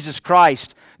church of Jesus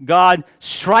Christ. God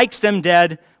strikes them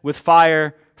dead with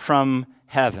fire from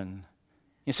heaven.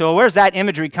 And so where's that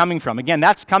imagery coming from? Again,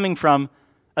 that's coming from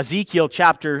Ezekiel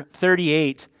chapter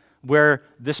 38, where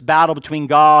this battle between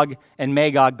Gog and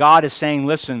Magog, God is saying,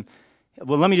 listen,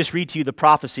 well, let me just read to you the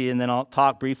prophecy, and then I'll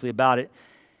talk briefly about it.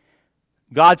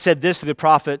 God said this to the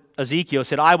prophet Ezekiel,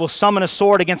 said, I will summon a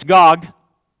sword against Gog,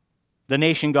 the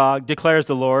nation Gog, declares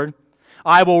the Lord.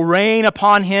 I will rain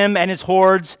upon him and his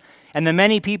hordes, and the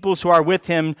many peoples who are with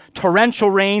him, torrential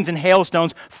rains and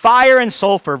hailstones, fire and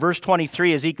sulfur, verse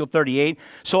 23, Ezekiel 38.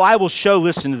 So I will show,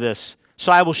 listen to this,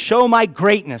 so I will show my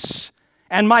greatness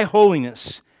and my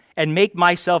holiness, and make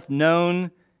myself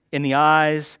known in the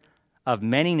eyes of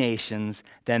many nations,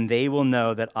 then they will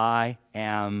know that I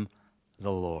am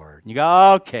the Lord. You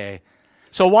go, okay.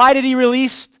 So why did he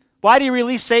release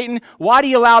Satan? Why do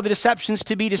you allow the deceptions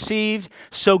to be deceived?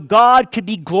 So God could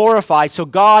be glorified. So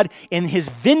God, in his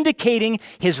vindicating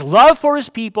his love for his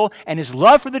people and his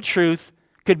love for the truth,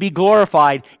 could be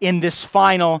glorified in this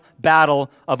final battle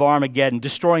of Armageddon,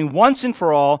 destroying once and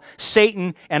for all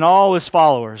Satan and all his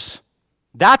followers.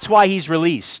 That's why he's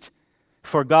released,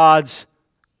 for God's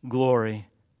glory.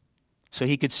 So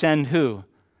he could send who?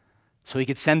 so he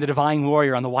could send the divine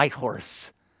warrior on the white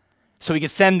horse, so he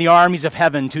could send the armies of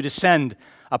heaven to descend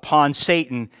upon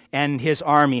Satan and his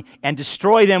army and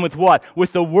destroy them with what?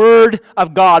 With the word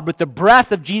of God, with the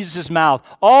breath of Jesus' mouth,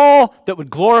 all that would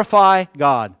glorify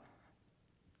God.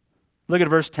 Look at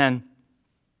verse 10.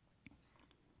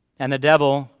 And the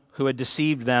devil who had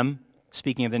deceived them,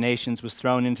 speaking of the nations, was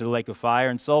thrown into the lake of fire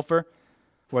and sulfur,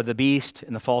 where the beast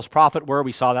and the false prophet were.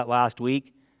 We saw that last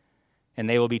week. And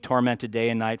they will be tormented day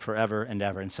and night forever and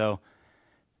ever. And so,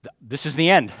 this is the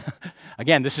end.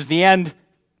 Again, this is the end.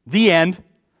 The end.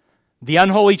 The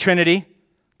unholy trinity,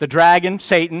 the dragon,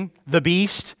 Satan, the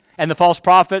beast, and the false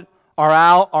prophet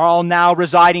are all now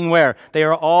residing where? They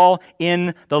are all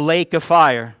in the lake of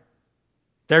fire.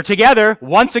 They're together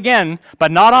once again,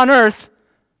 but not on earth.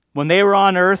 When they were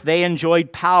on earth, they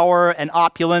enjoyed power and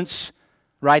opulence,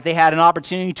 right? They had an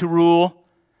opportunity to rule,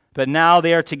 but now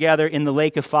they are together in the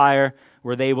lake of fire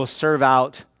where they will serve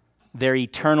out their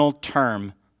eternal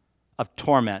term of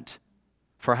torment.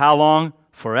 For how long?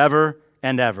 Forever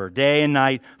and ever. Day and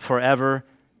night, forever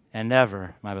and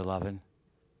ever, my beloved.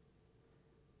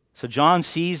 So John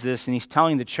sees this and he's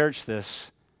telling the church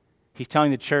this. He's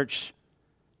telling the church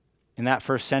in that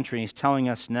first century, and he's telling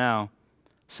us now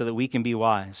so that we can be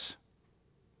wise.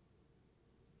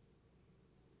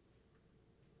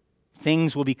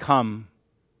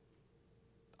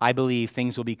 I believe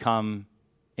things will become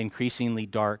increasingly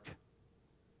dark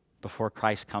before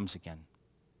Christ comes again.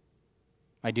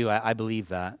 I do. I believe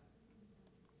that.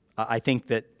 I think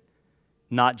that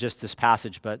not just this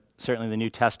passage, but certainly the New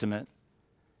Testament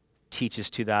teaches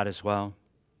to that as well.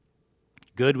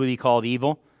 Good will be called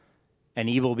evil, and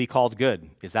evil will be called good.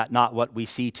 Is that not what we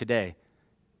see today?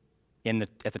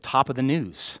 At the top of the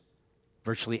news,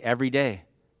 virtually every day.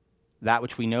 That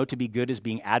which we know to be good is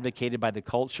being advocated by the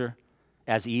culture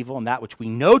as evil, and that which we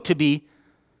know to be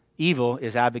evil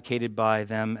is advocated by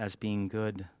them as being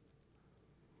good.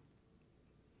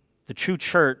 The true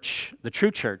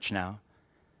church now,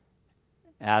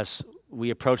 as we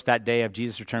approach that day of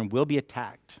Jesus' return, will be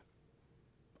attacked.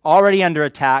 Already under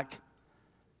attack,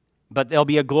 but there'll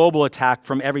be a global attack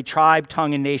from every tribe,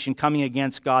 tongue, and nation coming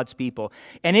against God's people.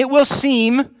 And it will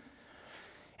seem,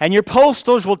 and your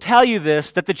pollsters will tell you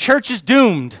this, that the church is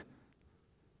doomed.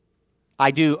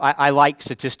 I like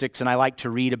statistics, and I like to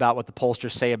read about what the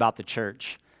pollsters say about the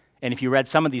church. And if you read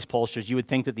some of these pollsters, you would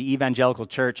think that the evangelical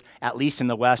church, at least in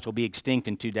the West, will be extinct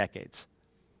in 2 decades.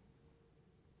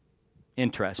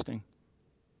 Interesting.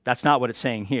 That's not what it's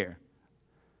saying here.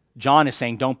 John is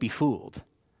saying, don't be fooled.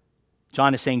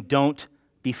 John is saying, don't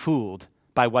be fooled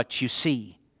by what you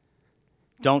see.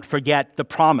 Don't forget the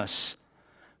promise.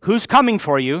 Who's coming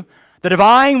for you? The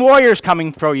divine warrior is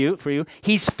coming for you.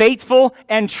 He's faithful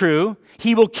and true.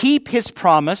 He will keep his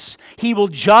promise. He will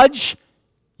judge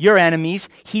your enemies.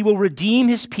 He will redeem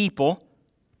his people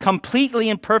completely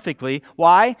and perfectly.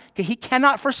 Why? Because he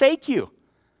cannot forsake you.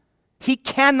 He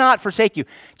cannot forsake you.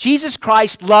 Jesus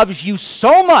Christ loves you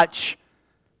so much.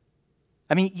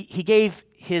 I mean, he gave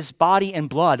his body and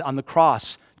blood on the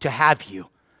cross to have you.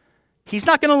 He's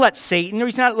not going to let Satan, or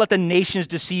he's not going to let the nations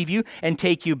deceive you and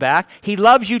take you back. He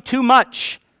loves you too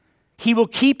much. He will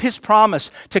keep his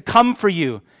promise to come for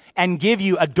you and give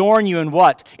you, adorn you in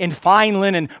what? In fine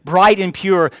linen, bright and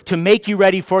pure, to make you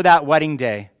ready for that wedding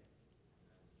day.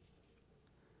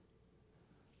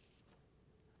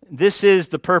 This is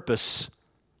the purpose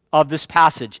of this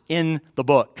passage in the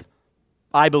book,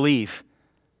 I believe.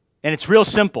 And it's real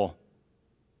simple.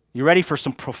 You ready for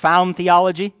some profound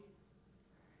theology?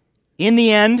 In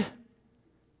the end,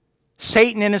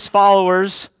 Satan and his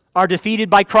followers are defeated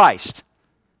by Christ.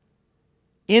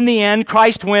 In the end,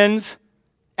 Christ wins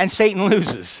and Satan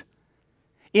loses.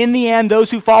 In the end, those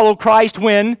who follow Christ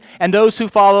win and those who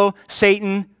follow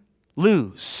Satan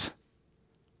lose.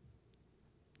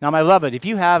 Now, my beloved,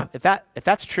 if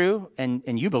that's true and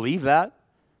you believe that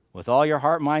with all your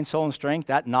heart, mind, soul, and strength,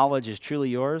 that knowledge is truly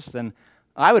yours, then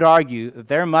I would argue that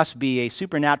there must be a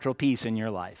supernatural peace in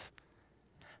your life.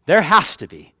 There has to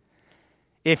be.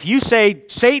 If you say,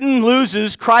 Satan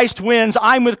loses, Christ wins,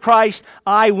 I'm with Christ,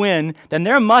 I win, then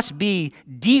there must be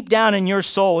deep down in your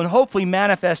soul, and hopefully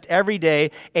manifest every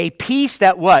day, a peace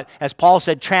that what? As Paul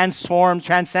said,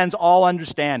 transcends all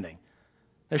understanding.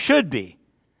 There should be.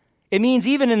 It means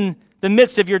even in the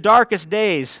midst of your darkest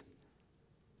days,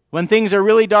 when things are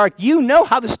really dark, you know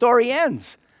how the story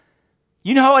ends.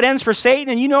 You know how it ends for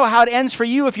Satan, and you know how it ends for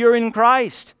you if you're in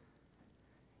Christ.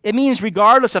 It means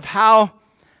regardless of how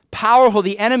powerful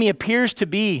the enemy appears to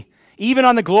be, even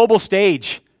on the global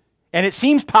stage, and it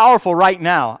seems powerful right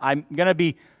now. I'm going to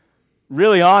be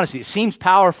really honest. It seems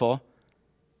powerful.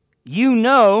 You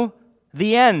know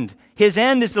The end. His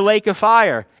end is the lake of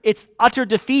fire. It's utter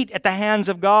defeat at the hands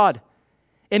of God.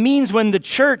 It means when the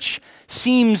church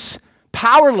seems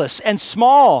powerless and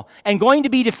small and going to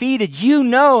be defeated, you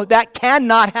know that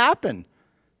cannot happen.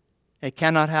 It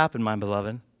cannot happen, my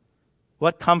beloved.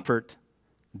 What comfort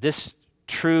this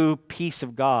true peace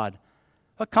of God,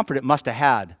 what comfort it must have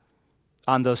had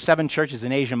on those 7 churches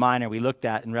in Asia Minor we looked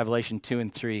at in Revelation 2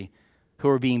 and 3 who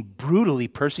were being brutally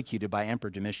persecuted by Emperor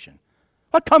Domitian.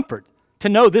 What comfort to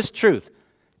know this truth.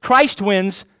 Christ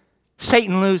wins,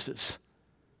 Satan loses.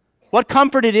 What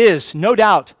comfort it is, no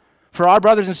doubt, for our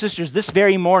brothers and sisters this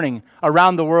very morning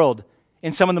around the world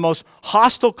in some of the most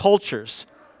hostile cultures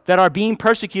that are being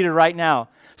persecuted right now.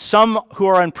 Some who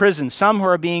are in prison, some who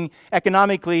are being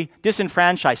economically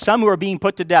disenfranchised, some who are being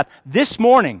put to death. This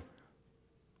morning,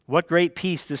 what great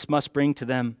peace this must bring to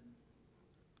them.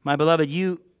 My beloved,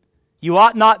 you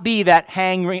ought not be that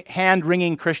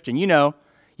hand-wringing Christian. You know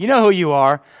who you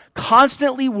are,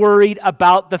 constantly worried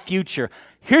about the future.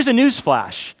 Here's a news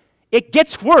flash. It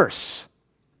gets worse.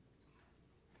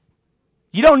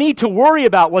 You don't need to worry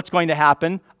about what's going to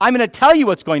happen. I'm going to tell you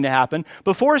what's going to happen.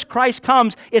 Before Christ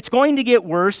comes, it's going to get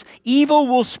worse. Evil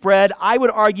will spread, I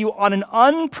would argue, on an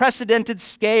unprecedented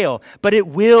scale, but it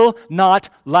will not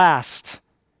last.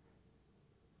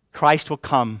 Christ will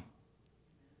come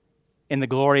in the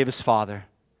glory of his Father.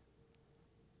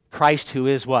 Christ who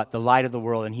is what? The light of the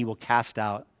world, and he will cast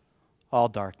out all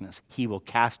darkness. He will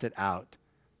cast it out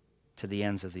to the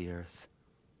ends of the earth.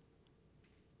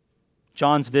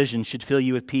 John's vision should fill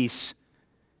you with peace.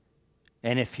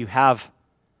 And if you have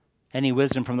any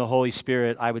wisdom from the Holy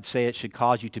Spirit, I would say it should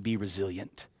cause you to be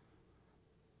resilient.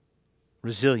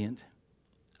 Resilient.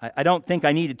 I don't think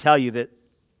I need to tell you that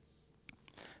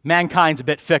mankind's a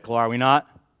bit fickle, are we not?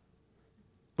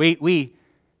 We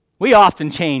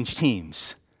often change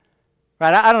teams.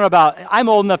 Right? I don't know about, I'm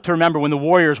old enough to remember when the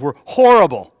Warriors were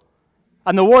horrible.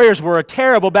 And the Warriors were a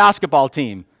terrible basketball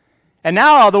team. And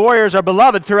now the Warriors are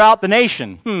beloved throughout the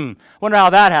nation. Wonder how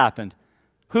that happened.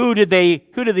 Who did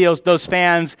those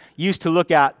fans used to look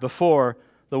at before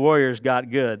the Warriors got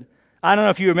good? I don't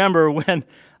know if you remember when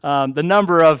the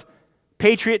number of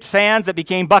Patriot fans that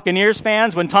became Buccaneers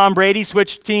fans when Tom Brady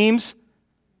switched teams.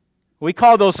 We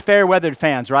call those fair-weathered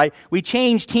fans, right? We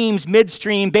change teams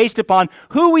midstream based upon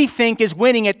who we think is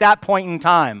winning at that point in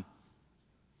time.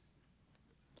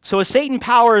 So as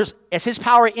his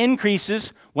power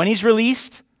increases when he's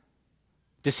released,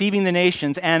 deceiving the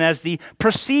nations, and as the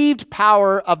perceived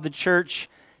power of the church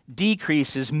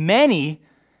decreases, many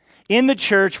in the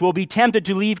church will be tempted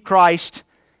to leave Christ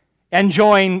and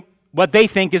join what they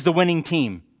think is the winning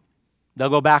team. They'll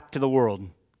go back to the world.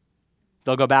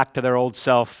 They'll go back to their old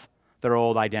self, their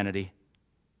old identity.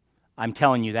 I'm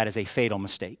telling you, that is a fatal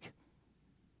mistake.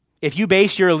 If you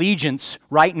base your allegiance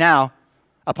right now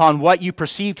upon what you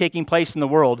perceive taking place in the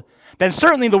world, then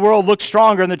certainly the world looks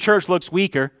stronger and the church looks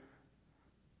weaker.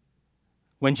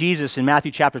 When Jesus in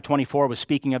Matthew chapter 24 was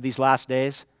speaking of these last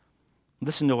days,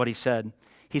 listen to what he said.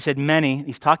 He said,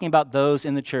 he's talking about those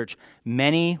in the church,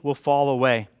 many will fall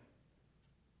away.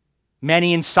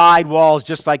 Many inside walls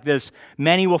just like this,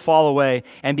 many will fall away.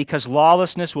 And because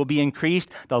lawlessness will be increased,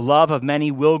 the love of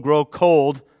many will grow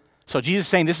cold. So Jesus is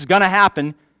saying this is going to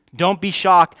happen. Don't be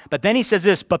shocked. But then he says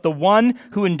this, but the one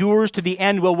who endures to the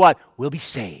end will what? Will be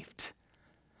saved.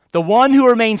 The one who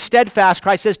remains steadfast,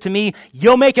 Christ says to me,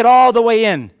 you'll make it all the way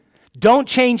in. Don't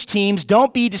change teams.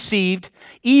 Don't be deceived.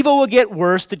 Evil will get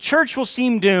worse. The church will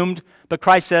seem doomed. But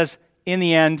Christ says, in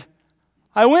the end,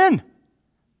 I win.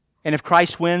 And if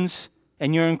Christ wins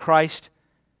and you're in Christ,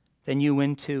 then you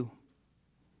win too.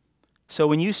 So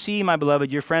when you see, my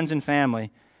beloved, your friends and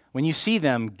family, when you see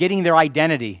them getting their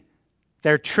identity,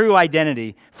 their true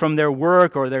identity from their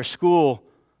work or their school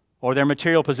or their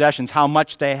material possessions, how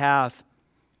much they have,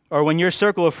 or when your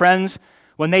circle of friends,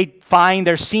 when they find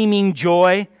their seeming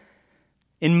joy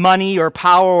in money or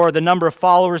power or the number of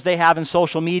followers they have in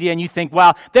social media, and you think,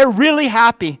 wow, they're really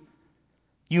happy,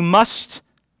 you must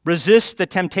resist the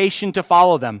temptation to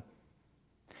follow them.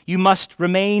 You must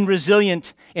remain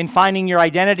resilient in finding your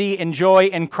identity and joy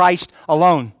in Christ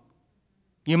alone.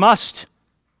 You must.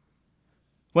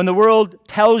 When the world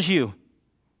tells you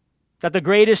that the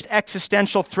greatest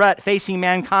existential threat facing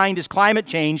mankind is climate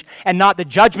change and not the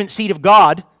judgment seat of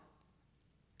God,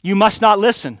 you must not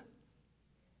listen.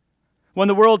 When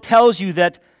the world tells you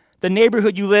that the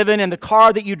neighborhood you live in and the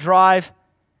car that you drive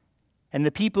and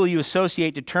the people you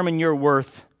associate determine your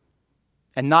worth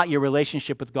and not your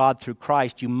relationship with God through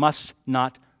Christ, you must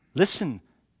not listen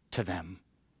to them.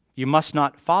 You must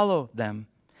not follow them.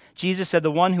 Jesus said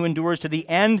the one who endures to the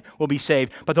end will be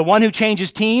saved. But the one who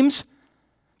changes teams,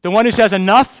 the one who says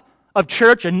enough of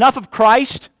church, enough of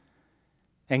Christ,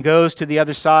 and goes to the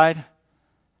other side,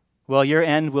 well, your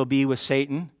end will be with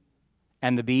Satan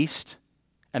and the beast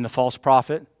and the false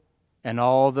prophet and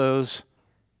all those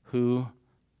who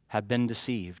have been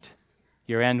deceived.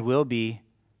 Your end will be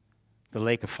the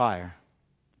lake of fire.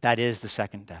 That is the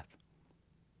second death.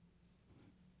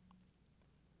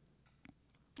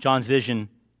 John's vision,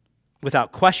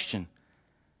 without question,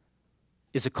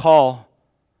 is a call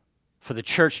for the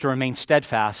church to remain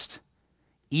steadfast,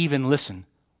 even, listen,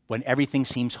 when everything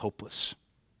seems hopeless.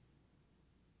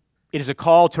 It is a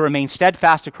call to remain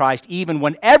steadfast to Christ, even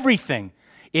when everything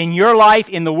in your life,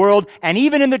 in the world, and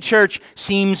even in the church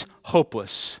seems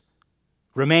hopeless.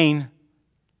 Remain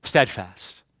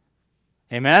steadfast.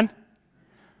 Amen?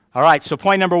 All right, so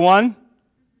point number 1,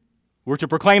 we're to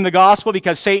proclaim the gospel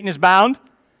because Satan is bound.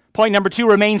 Point number 2,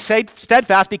 remain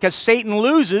steadfast because Satan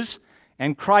loses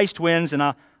and Christ wins. And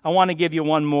I want to give you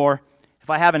one more. If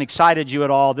I haven't excited you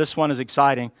at all, this one is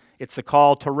exciting. It's the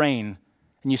call to reign.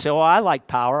 And you say, well, I like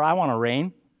power. I want to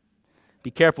reign.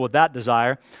 Be careful with that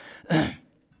desire.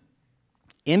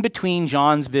 In between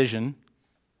John's vision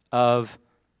of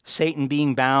Satan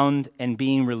being bound and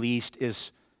being released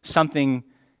is something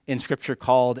in Scripture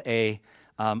called a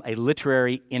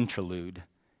literary interlude.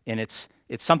 And it's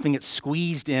something that's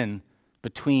squeezed in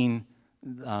between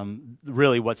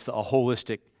really what's a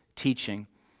holistic teaching.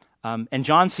 And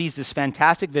John sees this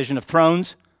fantastic vision of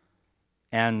thrones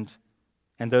and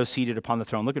those seated upon the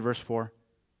throne. Look at verse 4.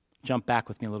 Jump back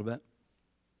with me a little bit.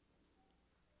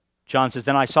 John says,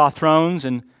 then I saw thrones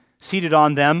and seated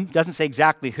on them. Doesn't say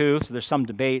exactly who, so there's some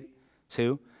debate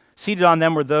who. Seated on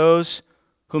them were those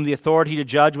whom the authority to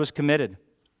judge was committed.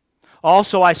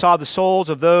 Also I saw the souls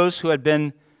of those who had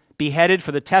been beheaded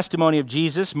for the testimony of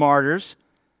Jesus, martyrs,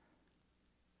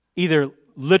 either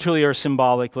literally or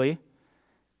symbolically,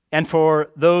 and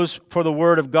for those for the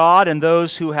word of God, and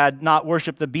those who had not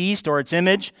worshipped the beast or its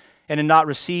image, and had not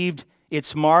received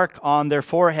its mark on their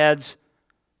foreheads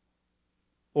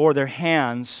or their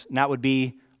hands. And that would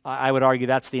be, I would argue,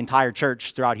 that's the entire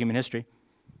church throughout human history.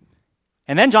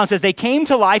 And then John says they came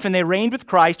to life and they reigned with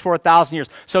Christ for 1,000 years.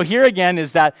 So here again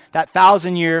is that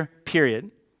 1,000-year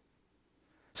period.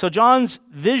 So John's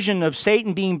vision of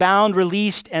Satan being bound,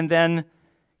 released, and then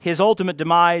his ultimate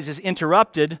demise is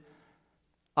interrupted,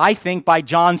 I think, by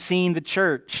John seeing the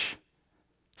church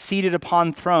seated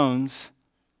upon thrones,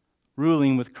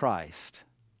 ruling with Christ.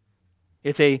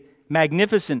 It's a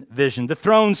magnificent vision. The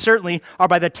thrones certainly are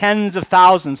by the tens of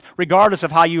thousands, regardless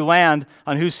of how you land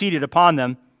on who's seated upon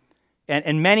them.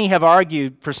 And many have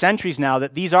argued for centuries now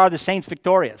that these are the saints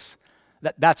victorious.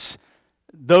 That's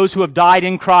those who have died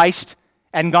in Christ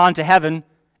and gone to heaven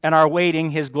and are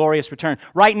awaiting His glorious return.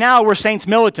 Right now, we're saints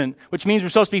militant, which means we're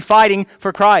supposed to be fighting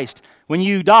for Christ. When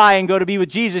you die and go to be with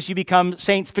Jesus, you become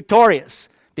saints victorious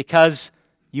because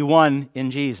you won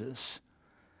in Jesus.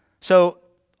 So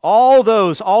all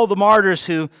the martyrs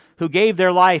who gave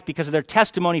their life because of their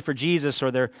testimony for Jesus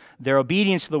or their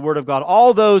obedience to the Word of God,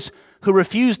 all those who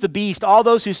refused the beast, all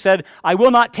those who said, I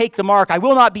will not take the mark, I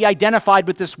will not be identified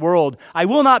with this world, I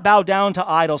will not bow down to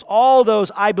idols, all those,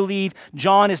 I believe,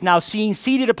 John is now seeing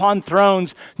seated upon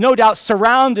thrones, no doubt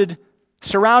surrounding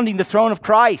the throne of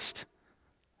Christ.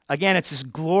 Again, it's this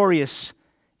glorious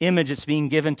image that's being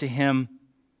given to him,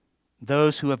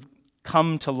 those who have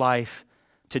come to life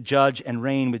to judge and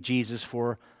reign with Jesus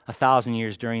for 1,000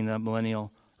 years during the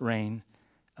millennial reign.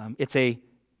 It's a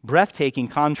breathtaking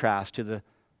contrast to the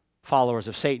followers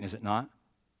of Satan, is it not?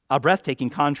 A breathtaking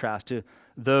contrast to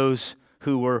those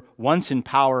who were once in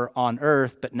power on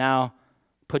earth, but now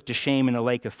put to shame in a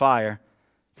lake of fire,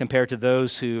 compared to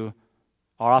those who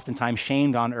are oftentimes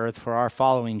shamed on earth for our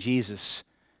following Jesus,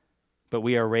 but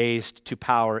we are raised to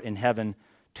power in heaven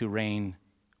to reign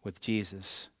with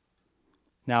Jesus.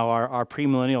 Now, our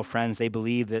premillennial friends, they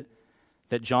believe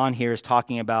that John here is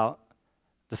talking about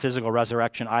the physical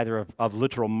resurrection either of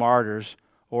literal martyrs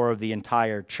or of the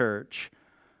entire church.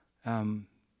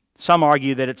 Some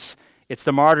argue that it's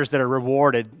the martyrs that are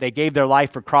rewarded. They gave their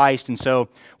life for Christ, and so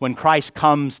when Christ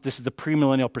comes, this is the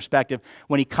premillennial perspective,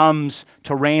 when He comes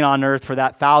to reign on earth for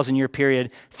that 1,000-year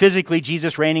period, physically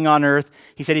Jesus reigning on earth,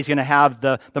 He said He's going to have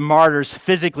the martyrs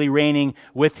physically reigning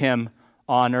with Him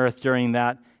on earth during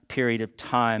that period of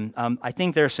time. I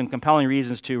think there are some compelling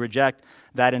reasons to reject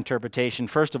that interpretation.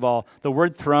 First of all, the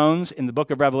word thrones in the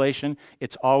book of Revelation,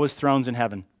 it's always thrones in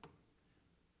heaven.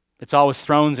 It's always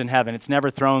thrones in heaven. It's never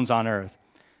thrones on earth.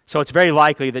 So it's very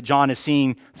likely that John is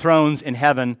seeing thrones in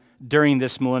heaven during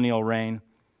this millennial reign.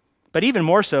 But even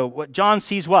more so, what John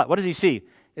sees what? What does he see?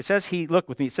 It says look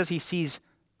with me, it says he sees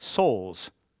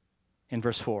souls in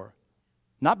verse 4.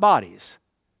 Not bodies.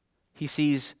 He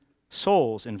sees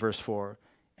souls in verse 4.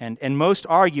 And most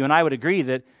argue, and I would agree,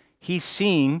 that he's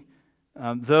seeing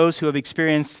those who have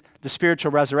experienced the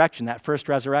spiritual resurrection, that first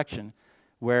resurrection,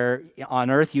 where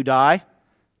on earth you die,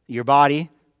 your body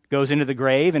goes into the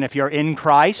grave, and if you're in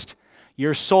Christ,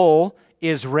 your soul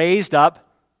is raised up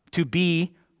to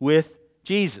be with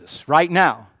Jesus right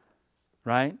now,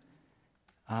 right?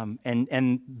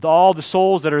 And all the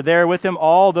souls that are there with him,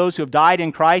 all those who have died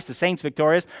in Christ, the saints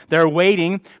victorious, they're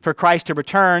waiting for Christ to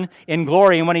return in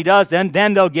glory. And when he does, then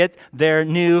they'll get their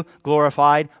new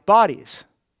glorified bodies.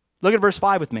 Look at verse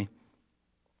 5 with me.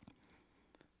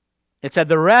 It said,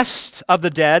 the rest of the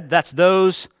dead, that's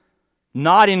those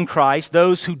not in Christ,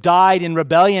 those who died in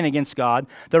rebellion against God,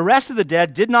 the rest of the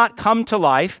dead did not come to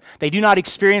life. They do not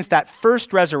experience that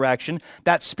first resurrection,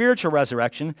 that spiritual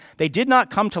resurrection. They did not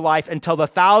come to life until the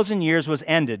 1,000 years was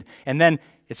ended. And then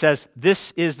it says,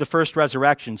 this is the first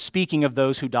resurrection, speaking of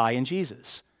those who die in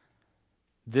Jesus.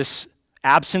 This,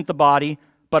 absent the body,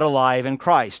 but alive in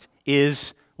Christ,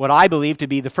 is what I believe to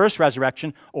be the first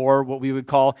resurrection, or what we would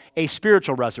call a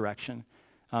spiritual resurrection.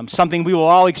 Something we will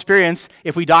all experience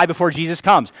if we die before Jesus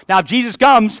comes. Now, if Jesus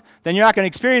comes, then you're not going to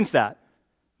experience that.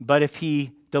 But if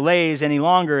he delays any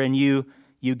longer and you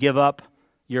give up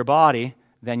your body,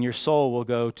 then your soul will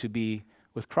go to be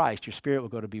with Christ. Your spirit will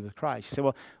go to be with Christ. You say,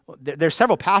 well, there's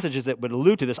several passages that would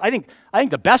allude to this. I think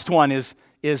the best one is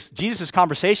Jesus'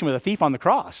 conversation with a thief on the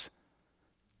cross.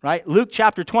 Right? Luke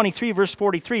chapter 23, verse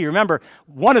 43. Remember,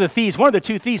 one of the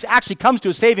two thieves actually comes to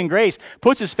a saving grace,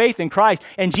 puts his faith in Christ,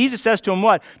 and Jesus says to him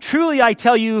what? Truly I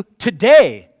tell you,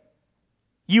 today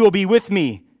you will be with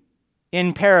me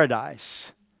in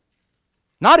paradise.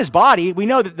 Not his body. We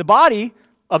know that the body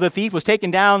of the thief was taken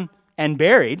down and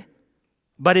buried,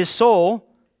 but his soul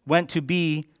went to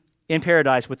be in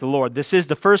paradise with the Lord. This is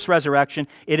the first resurrection.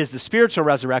 It is the spiritual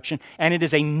resurrection, and it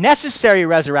is a necessary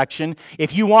resurrection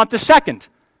if you want the second.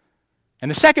 And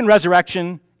the second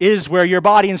resurrection is where your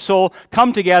body and soul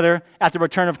come together at the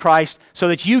return of Christ so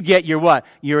that you get your what?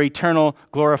 Your eternal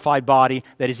glorified body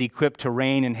that is equipped to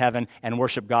reign in heaven and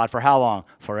worship God for how long?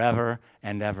 Forever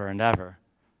and ever and ever,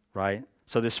 right?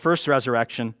 So this first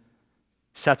resurrection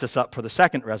sets us up for the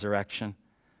second resurrection.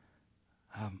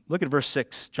 Look at verse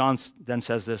 6. John then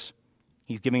says this.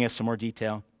 He's giving us some more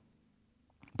detail.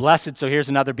 Blessed, so here's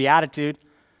another beatitude.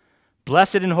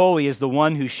 Blessed and holy is the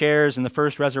one who shares in the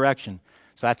first resurrection.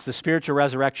 So that's the spiritual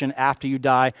resurrection after you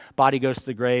die. Body goes to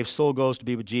the grave. Soul goes to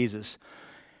be with Jesus.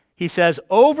 He says,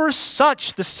 over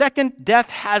such the second death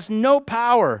has no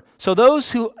power. So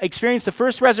those who experience the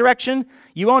first resurrection,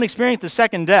 you won't experience the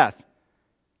second death.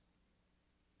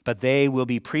 But they will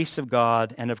be priests of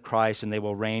God and of Christ, and they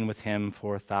will reign with him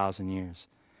for 1,000 years.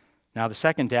 Now the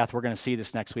second death, we're going to see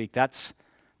this next week, that's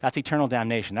eternal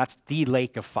damnation. That's the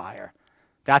lake of fire.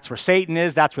 That's where Satan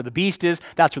is. That's where the beast is.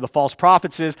 That's where the false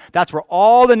prophets is. That's where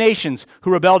all the nations who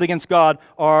rebelled against God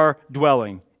are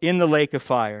dwelling, in the lake of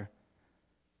fire.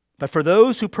 But for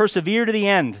those who persevere to the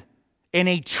end in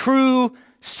a true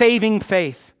saving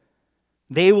faith,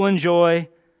 they will enjoy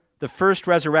the first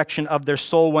resurrection of their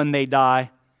soul when they die.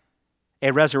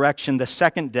 A resurrection, the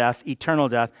second death, eternal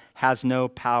death, has no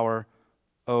power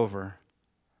over.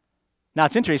 Now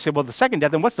it's interesting. Well, the second death,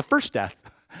 then what's the first death?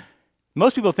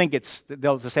 Most people think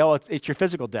they'll say, oh, it's your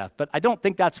physical death. But I don't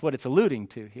think that's what it's alluding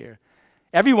to here.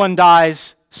 Everyone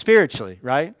dies spiritually,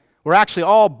 right? We're actually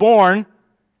all born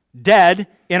dead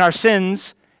in our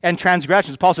sins and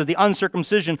transgressions. Paul says the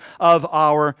uncircumcision of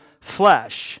our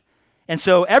flesh. And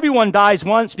so everyone dies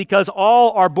once because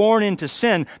all are born into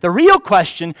sin. The real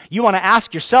question you want to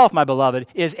ask yourself, my beloved,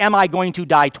 is, am I going to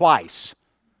die twice?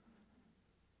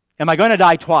 Am I going to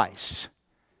die twice?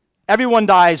 Everyone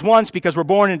dies once because we're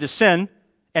born into sin,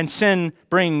 and sin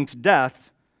brings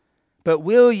death. But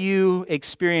will you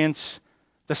experience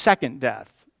the second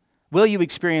death? Will you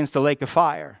experience the lake of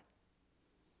fire?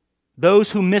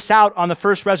 Those who miss out on the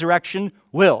first resurrection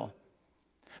will.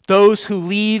 Those who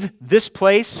leave this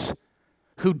place,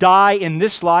 who die in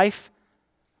this life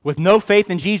with no faith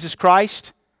in Jesus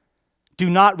Christ, do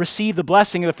not receive the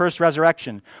blessing of the first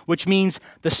resurrection, which means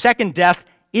the second death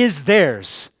is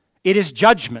theirs. It is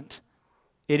judgment.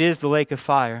 It is the lake of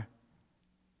fire.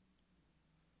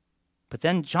 But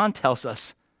then John tells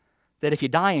us that if you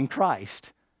die in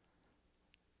Christ,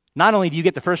 not only do you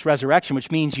get the first resurrection,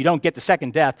 which means you don't get the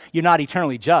second death, you're not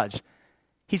eternally judged.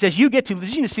 He says you get to,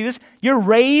 did you see this? You're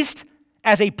raised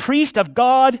as a priest of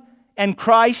God and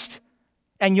Christ,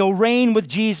 and you'll reign with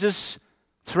Jesus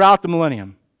throughout the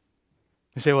millennium.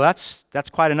 You say, well, that's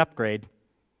quite an upgrade.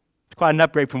 It's quite an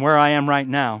upgrade from where I am right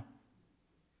now.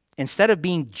 Instead of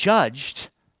being judged,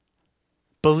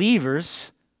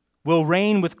 believers will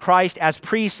reign with Christ as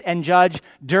priest and judge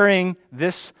during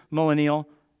this millennial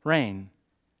reign.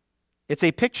 It's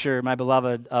a picture, my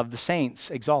beloved, of the saints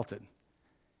exalted.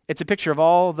 It's a picture of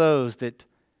all those that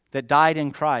died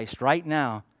in Christ right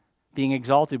now, being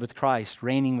exalted with Christ,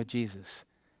 reigning with Jesus.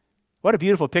 What a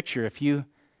beautiful picture. If you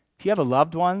have a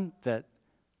loved one that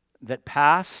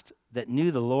passed, that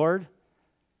knew the Lord,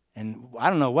 and I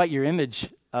don't know what your image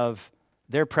of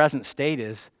their present state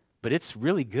is, but it's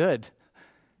really good.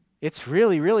 It's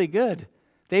really, really good.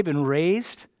 They've been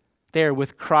raised. They're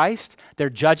with Christ. They're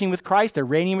judging with Christ. They're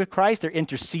reigning with Christ. They're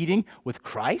interceding with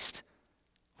Christ.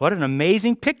 What an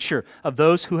amazing picture of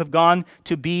those who have gone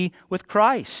to be with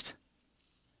Christ.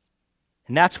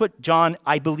 And that's what John,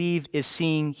 I believe, is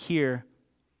seeing here.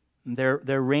 They're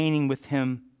reigning with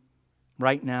him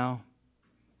right now.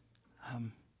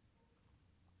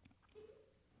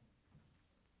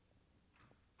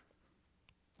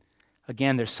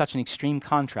 Again, there's such an extreme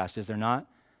contrast, is there not,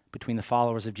 between the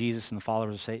followers of Jesus and the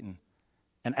followers of Satan.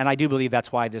 And I do believe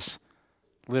that's why this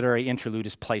literary interlude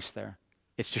is placed there.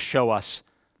 It's to show us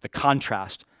the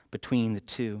contrast between the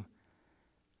two.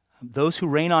 Those who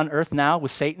reign on earth now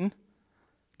with Satan,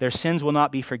 their sins will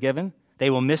not be forgiven. They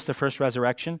will miss the first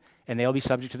resurrection, and they will be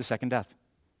subject to the second death,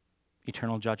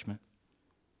 eternal judgment.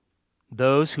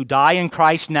 Those who die in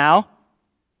Christ now,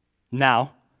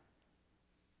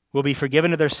 will be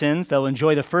forgiven of their sins. They'll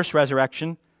enjoy the first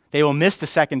resurrection. They will miss the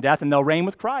second death, and they'll reign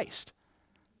with Christ.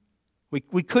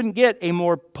 We couldn't get a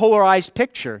more polarized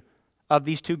picture of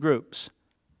these two groups.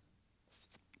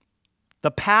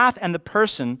 The path and the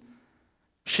person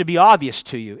should be obvious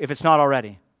to you if it's not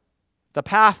already. The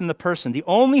path and the person. The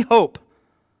only hope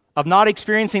of not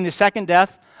experiencing the second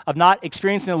death, of not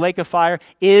experiencing the lake of fire,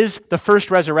 is the first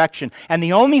resurrection. And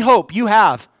the only hope you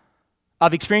have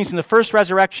of experiencing the first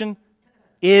resurrection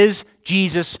is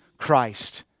Jesus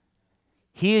Christ.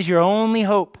 He is your only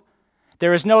hope.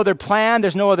 There is no other plan.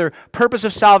 There's no other purpose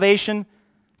of salvation.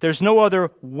 There's no other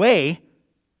way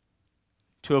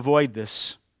to avoid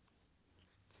this.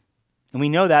 And we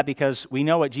know that because we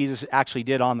know what Jesus actually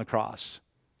did on the cross.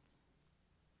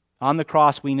 On the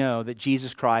cross, we know that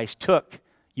Jesus Christ took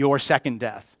your second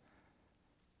death.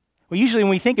 Well, usually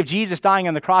when we think of Jesus dying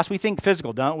on the cross, we think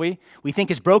physical, don't we? We think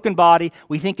his broken body,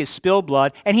 we think his spilled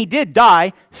blood, and he did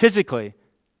die physically.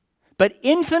 But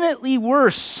infinitely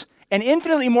worse and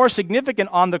infinitely more significant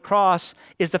on the cross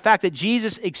is the fact that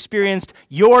Jesus experienced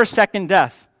your second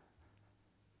death.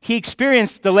 He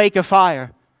experienced the lake of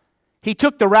fire. He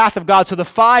took the wrath of God, so the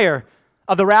fire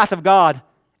of the wrath of God,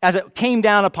 as it came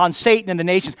down upon Satan and the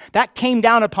nations, that came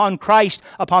down upon Christ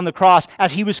upon the cross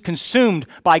as he was consumed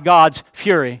by God's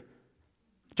fury.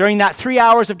 During that 3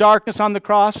 hours of darkness on the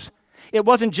cross, it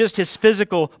wasn't just his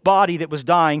physical body that was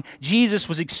dying. Jesus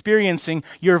was experiencing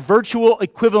your virtual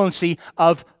equivalency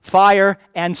of fire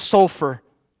and sulfur.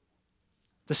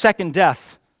 The second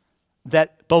death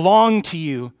that belonged to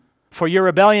you for your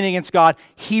rebellion against God,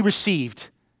 he received.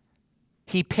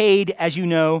 He paid, as you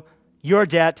know, your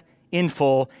debt in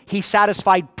full. He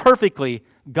satisfied perfectly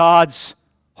God's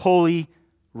holy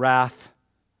wrath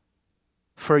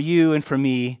for you and for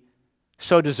me,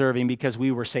 so deserving because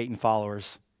we were Satan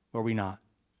followers, were we not?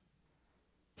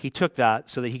 He took that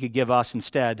so that he could give us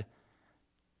instead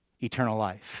eternal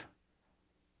life.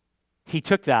 He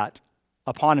took that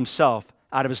upon himself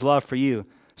out of his love for you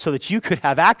so that you could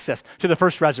have access to the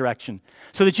first resurrection,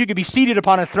 so that you could be seated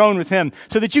upon a throne with him,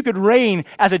 so that you could reign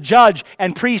as a judge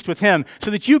and priest with him,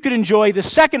 so that you could enjoy the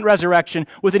second resurrection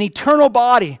with an eternal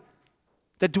body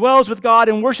that dwells with God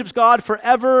and worships God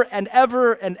forever and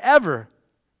ever and ever.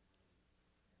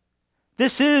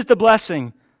 This is the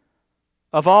blessing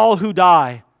of all who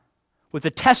die with the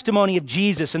testimony of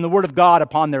Jesus and the Word of God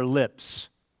upon their lips.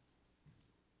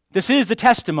 This is the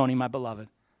testimony, my beloved.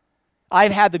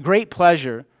 I've had the great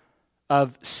pleasure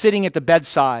of sitting at the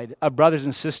bedside of brothers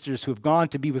and sisters who have gone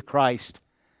to be with Christ,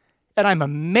 and I'm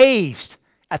amazed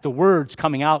at the words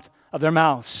coming out of their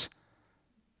mouths.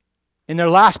 In their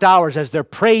last hours as they're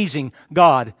praising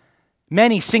God,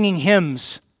 many singing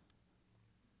hymns.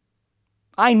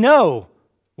 I know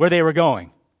where they were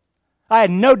going. I had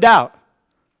no doubt.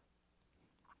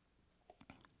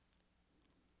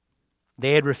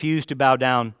 They had refused to bow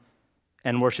down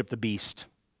and worship the beast.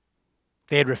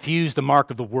 They had refused the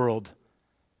mark of the world.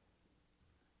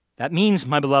 That means,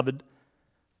 my beloved,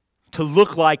 to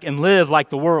look like and live like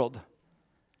the world.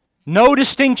 No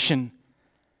distinction.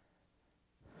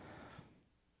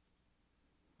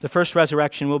 The first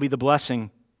resurrection will be the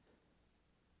blessing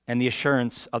and the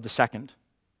assurance of the second.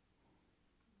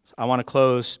 I want to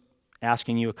close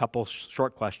asking you a couple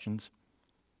short questions.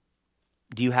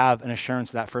 Do you have an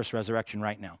assurance of that first resurrection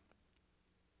right now?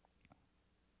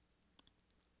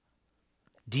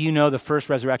 do you know the first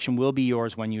resurrection will be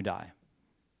yours when you die?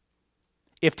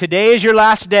 If today is your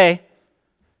last day,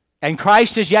 and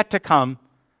Christ is yet to come,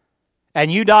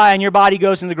 and you die and your body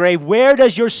goes in the grave, where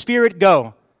does your spirit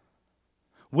go?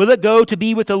 Will it go to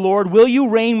be with the Lord? Will you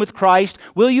reign with Christ?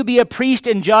 Will you be a priest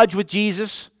and judge with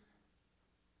Jesus?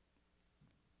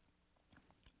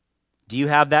 Do you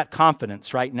have that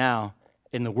confidence right now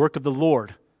in the work of the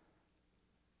Lord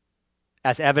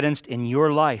as evidenced in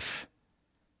your life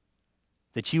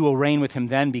that you will reign with Him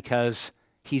then because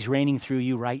He's reigning through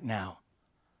you right now?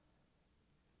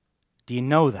 Do you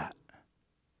know that?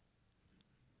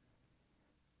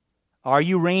 Are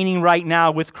you reigning right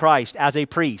now with Christ as a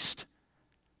priest?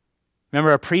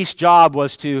 Remember, a priest's job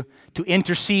was to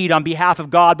intercede on behalf of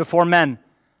God before men.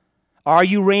 Are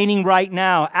you reigning right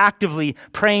now, actively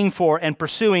praying for and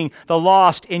pursuing the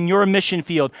lost in your mission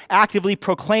field, actively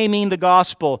proclaiming the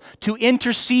gospel, to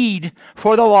intercede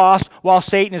for the lost while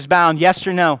Satan is bound? Yes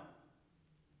or no?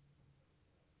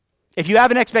 If you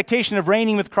have an expectation of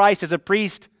reigning with Christ as a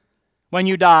priest when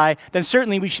you die, then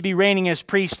certainly we should be reigning as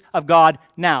priests of God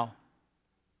now.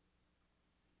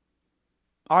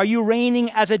 Are you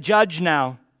reigning as a judge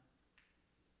now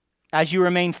as you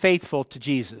remain faithful to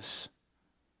Jesus?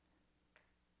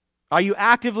 Are you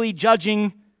actively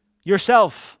judging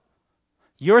yourself,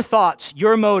 your thoughts,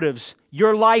 your motives,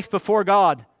 your life before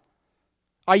God?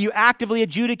 Are you actively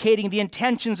adjudicating the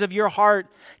intentions of your heart,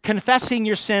 confessing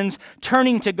your sins,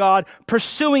 turning to God,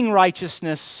 pursuing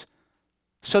righteousness,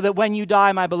 so that when you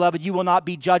die, my beloved, you will not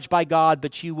be judged by God,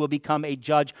 but you will become a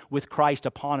judge with Christ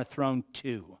upon a throne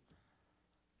too?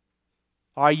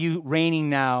 Are you reigning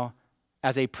now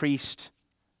as a priest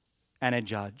and a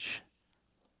judge?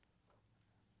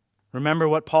 Remember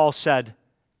what Paul said.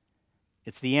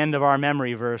 It's the end of our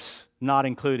memory verse, not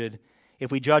included.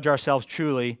 If we judge ourselves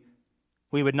truly,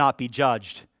 we would not be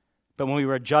judged. But when we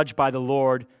were judged by the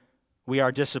Lord, we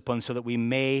are disciplined so that we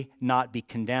may not be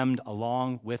condemned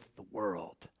along with the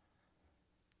world.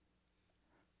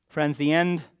 Friends, the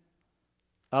end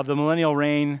of the millennial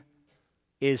reign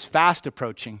is fast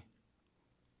approaching.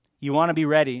 You want to be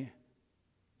ready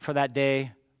for that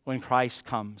day when Christ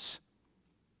comes.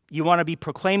 You want to be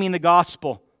proclaiming the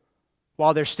gospel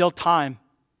while there's still time.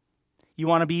 You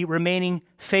want to be remaining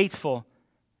faithful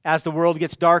as the world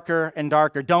gets darker and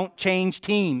darker. Don't change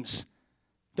teams.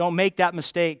 Don't make that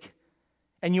mistake.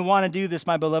 And you want to do this,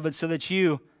 my beloved, so that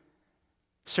you,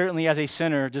 certainly as a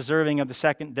sinner deserving of the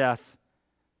second death,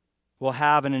 will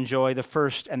have and enjoy the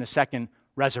first and the second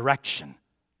resurrection.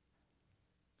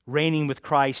 Reigning with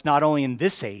Christ not only in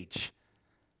this age,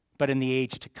 but in the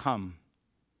age to come.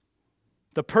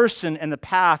 The person and the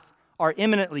path are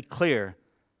imminently clear.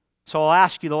 So I'll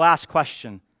ask you the last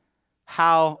question.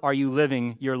 How are you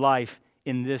living your life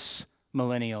in this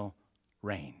millennial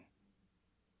reign?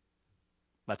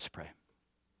 Let's pray.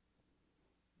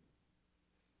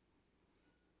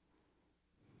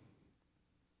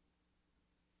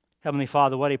 Heavenly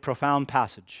Father, what a profound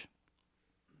passage.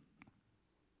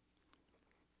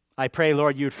 I pray,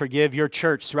 Lord, you would forgive your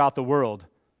church throughout the world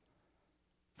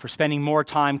for spending more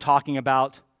time talking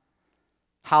about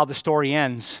how the story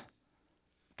ends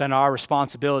than our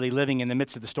responsibility living in the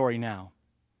midst of the story now.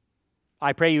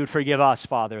 I pray you would forgive us,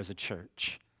 Father, as a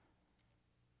church.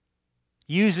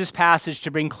 Use this passage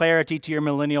to bring clarity to your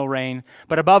millennial reign.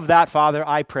 But above that, Father,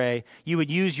 I pray you would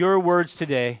use your words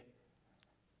today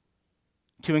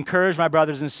to encourage my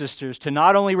brothers and sisters to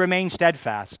not only remain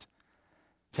steadfast,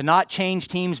 to not change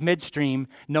teams midstream,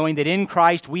 knowing that in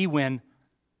Christ we win,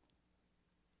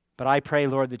 but I pray,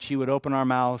 Lord, that you would open our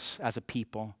mouths as a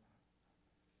people.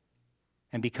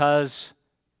 And because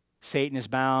Satan is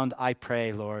bound, I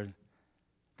pray, Lord,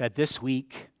 that this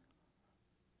week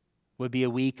would be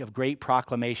a week of great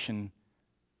proclamation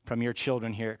from your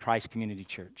children here at Christ Community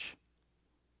Church.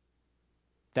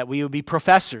 That we would be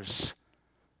professors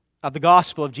of the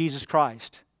gospel of Jesus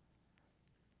Christ.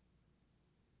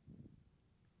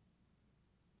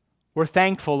 We're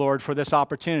thankful, Lord, for this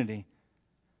opportunity.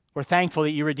 We're thankful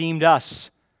that you redeemed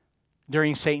us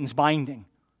during Satan's binding.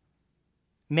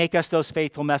 Make us those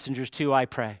faithful messengers too, I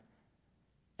pray,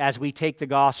 as we take the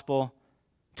gospel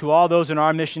to all those in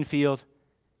our mission field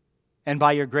and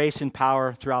by your grace and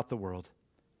power throughout the world.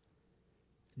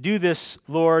 Do this,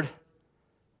 Lord,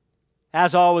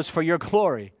 as always, for your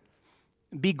glory.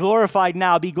 Be glorified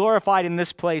now. Be glorified in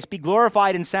this place. Be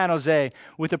glorified in San Jose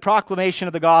with the proclamation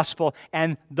of the gospel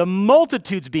and the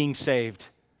multitudes being saved.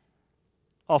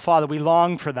 Oh, Father, we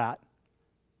long for that.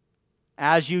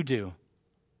 As you do,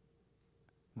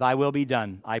 thy will be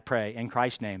done, I pray, in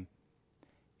Christ's name.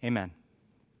 Amen.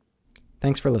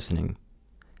 Thanks for listening.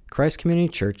 Christ Community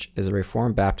Church is a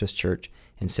Reformed Baptist church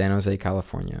in San Jose,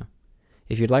 California.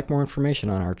 If you'd like more information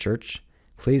on our church,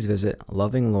 please visit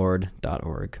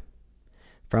lovinglord.org.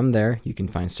 From there, you can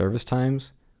find service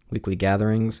times, weekly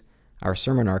gatherings, our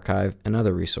sermon archive, and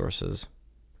other resources.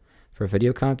 For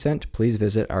video content, please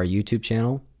visit our YouTube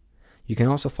channel. You can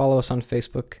also follow us on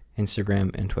Facebook,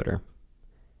 Instagram, and Twitter.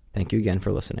 Thank you again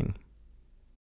for listening.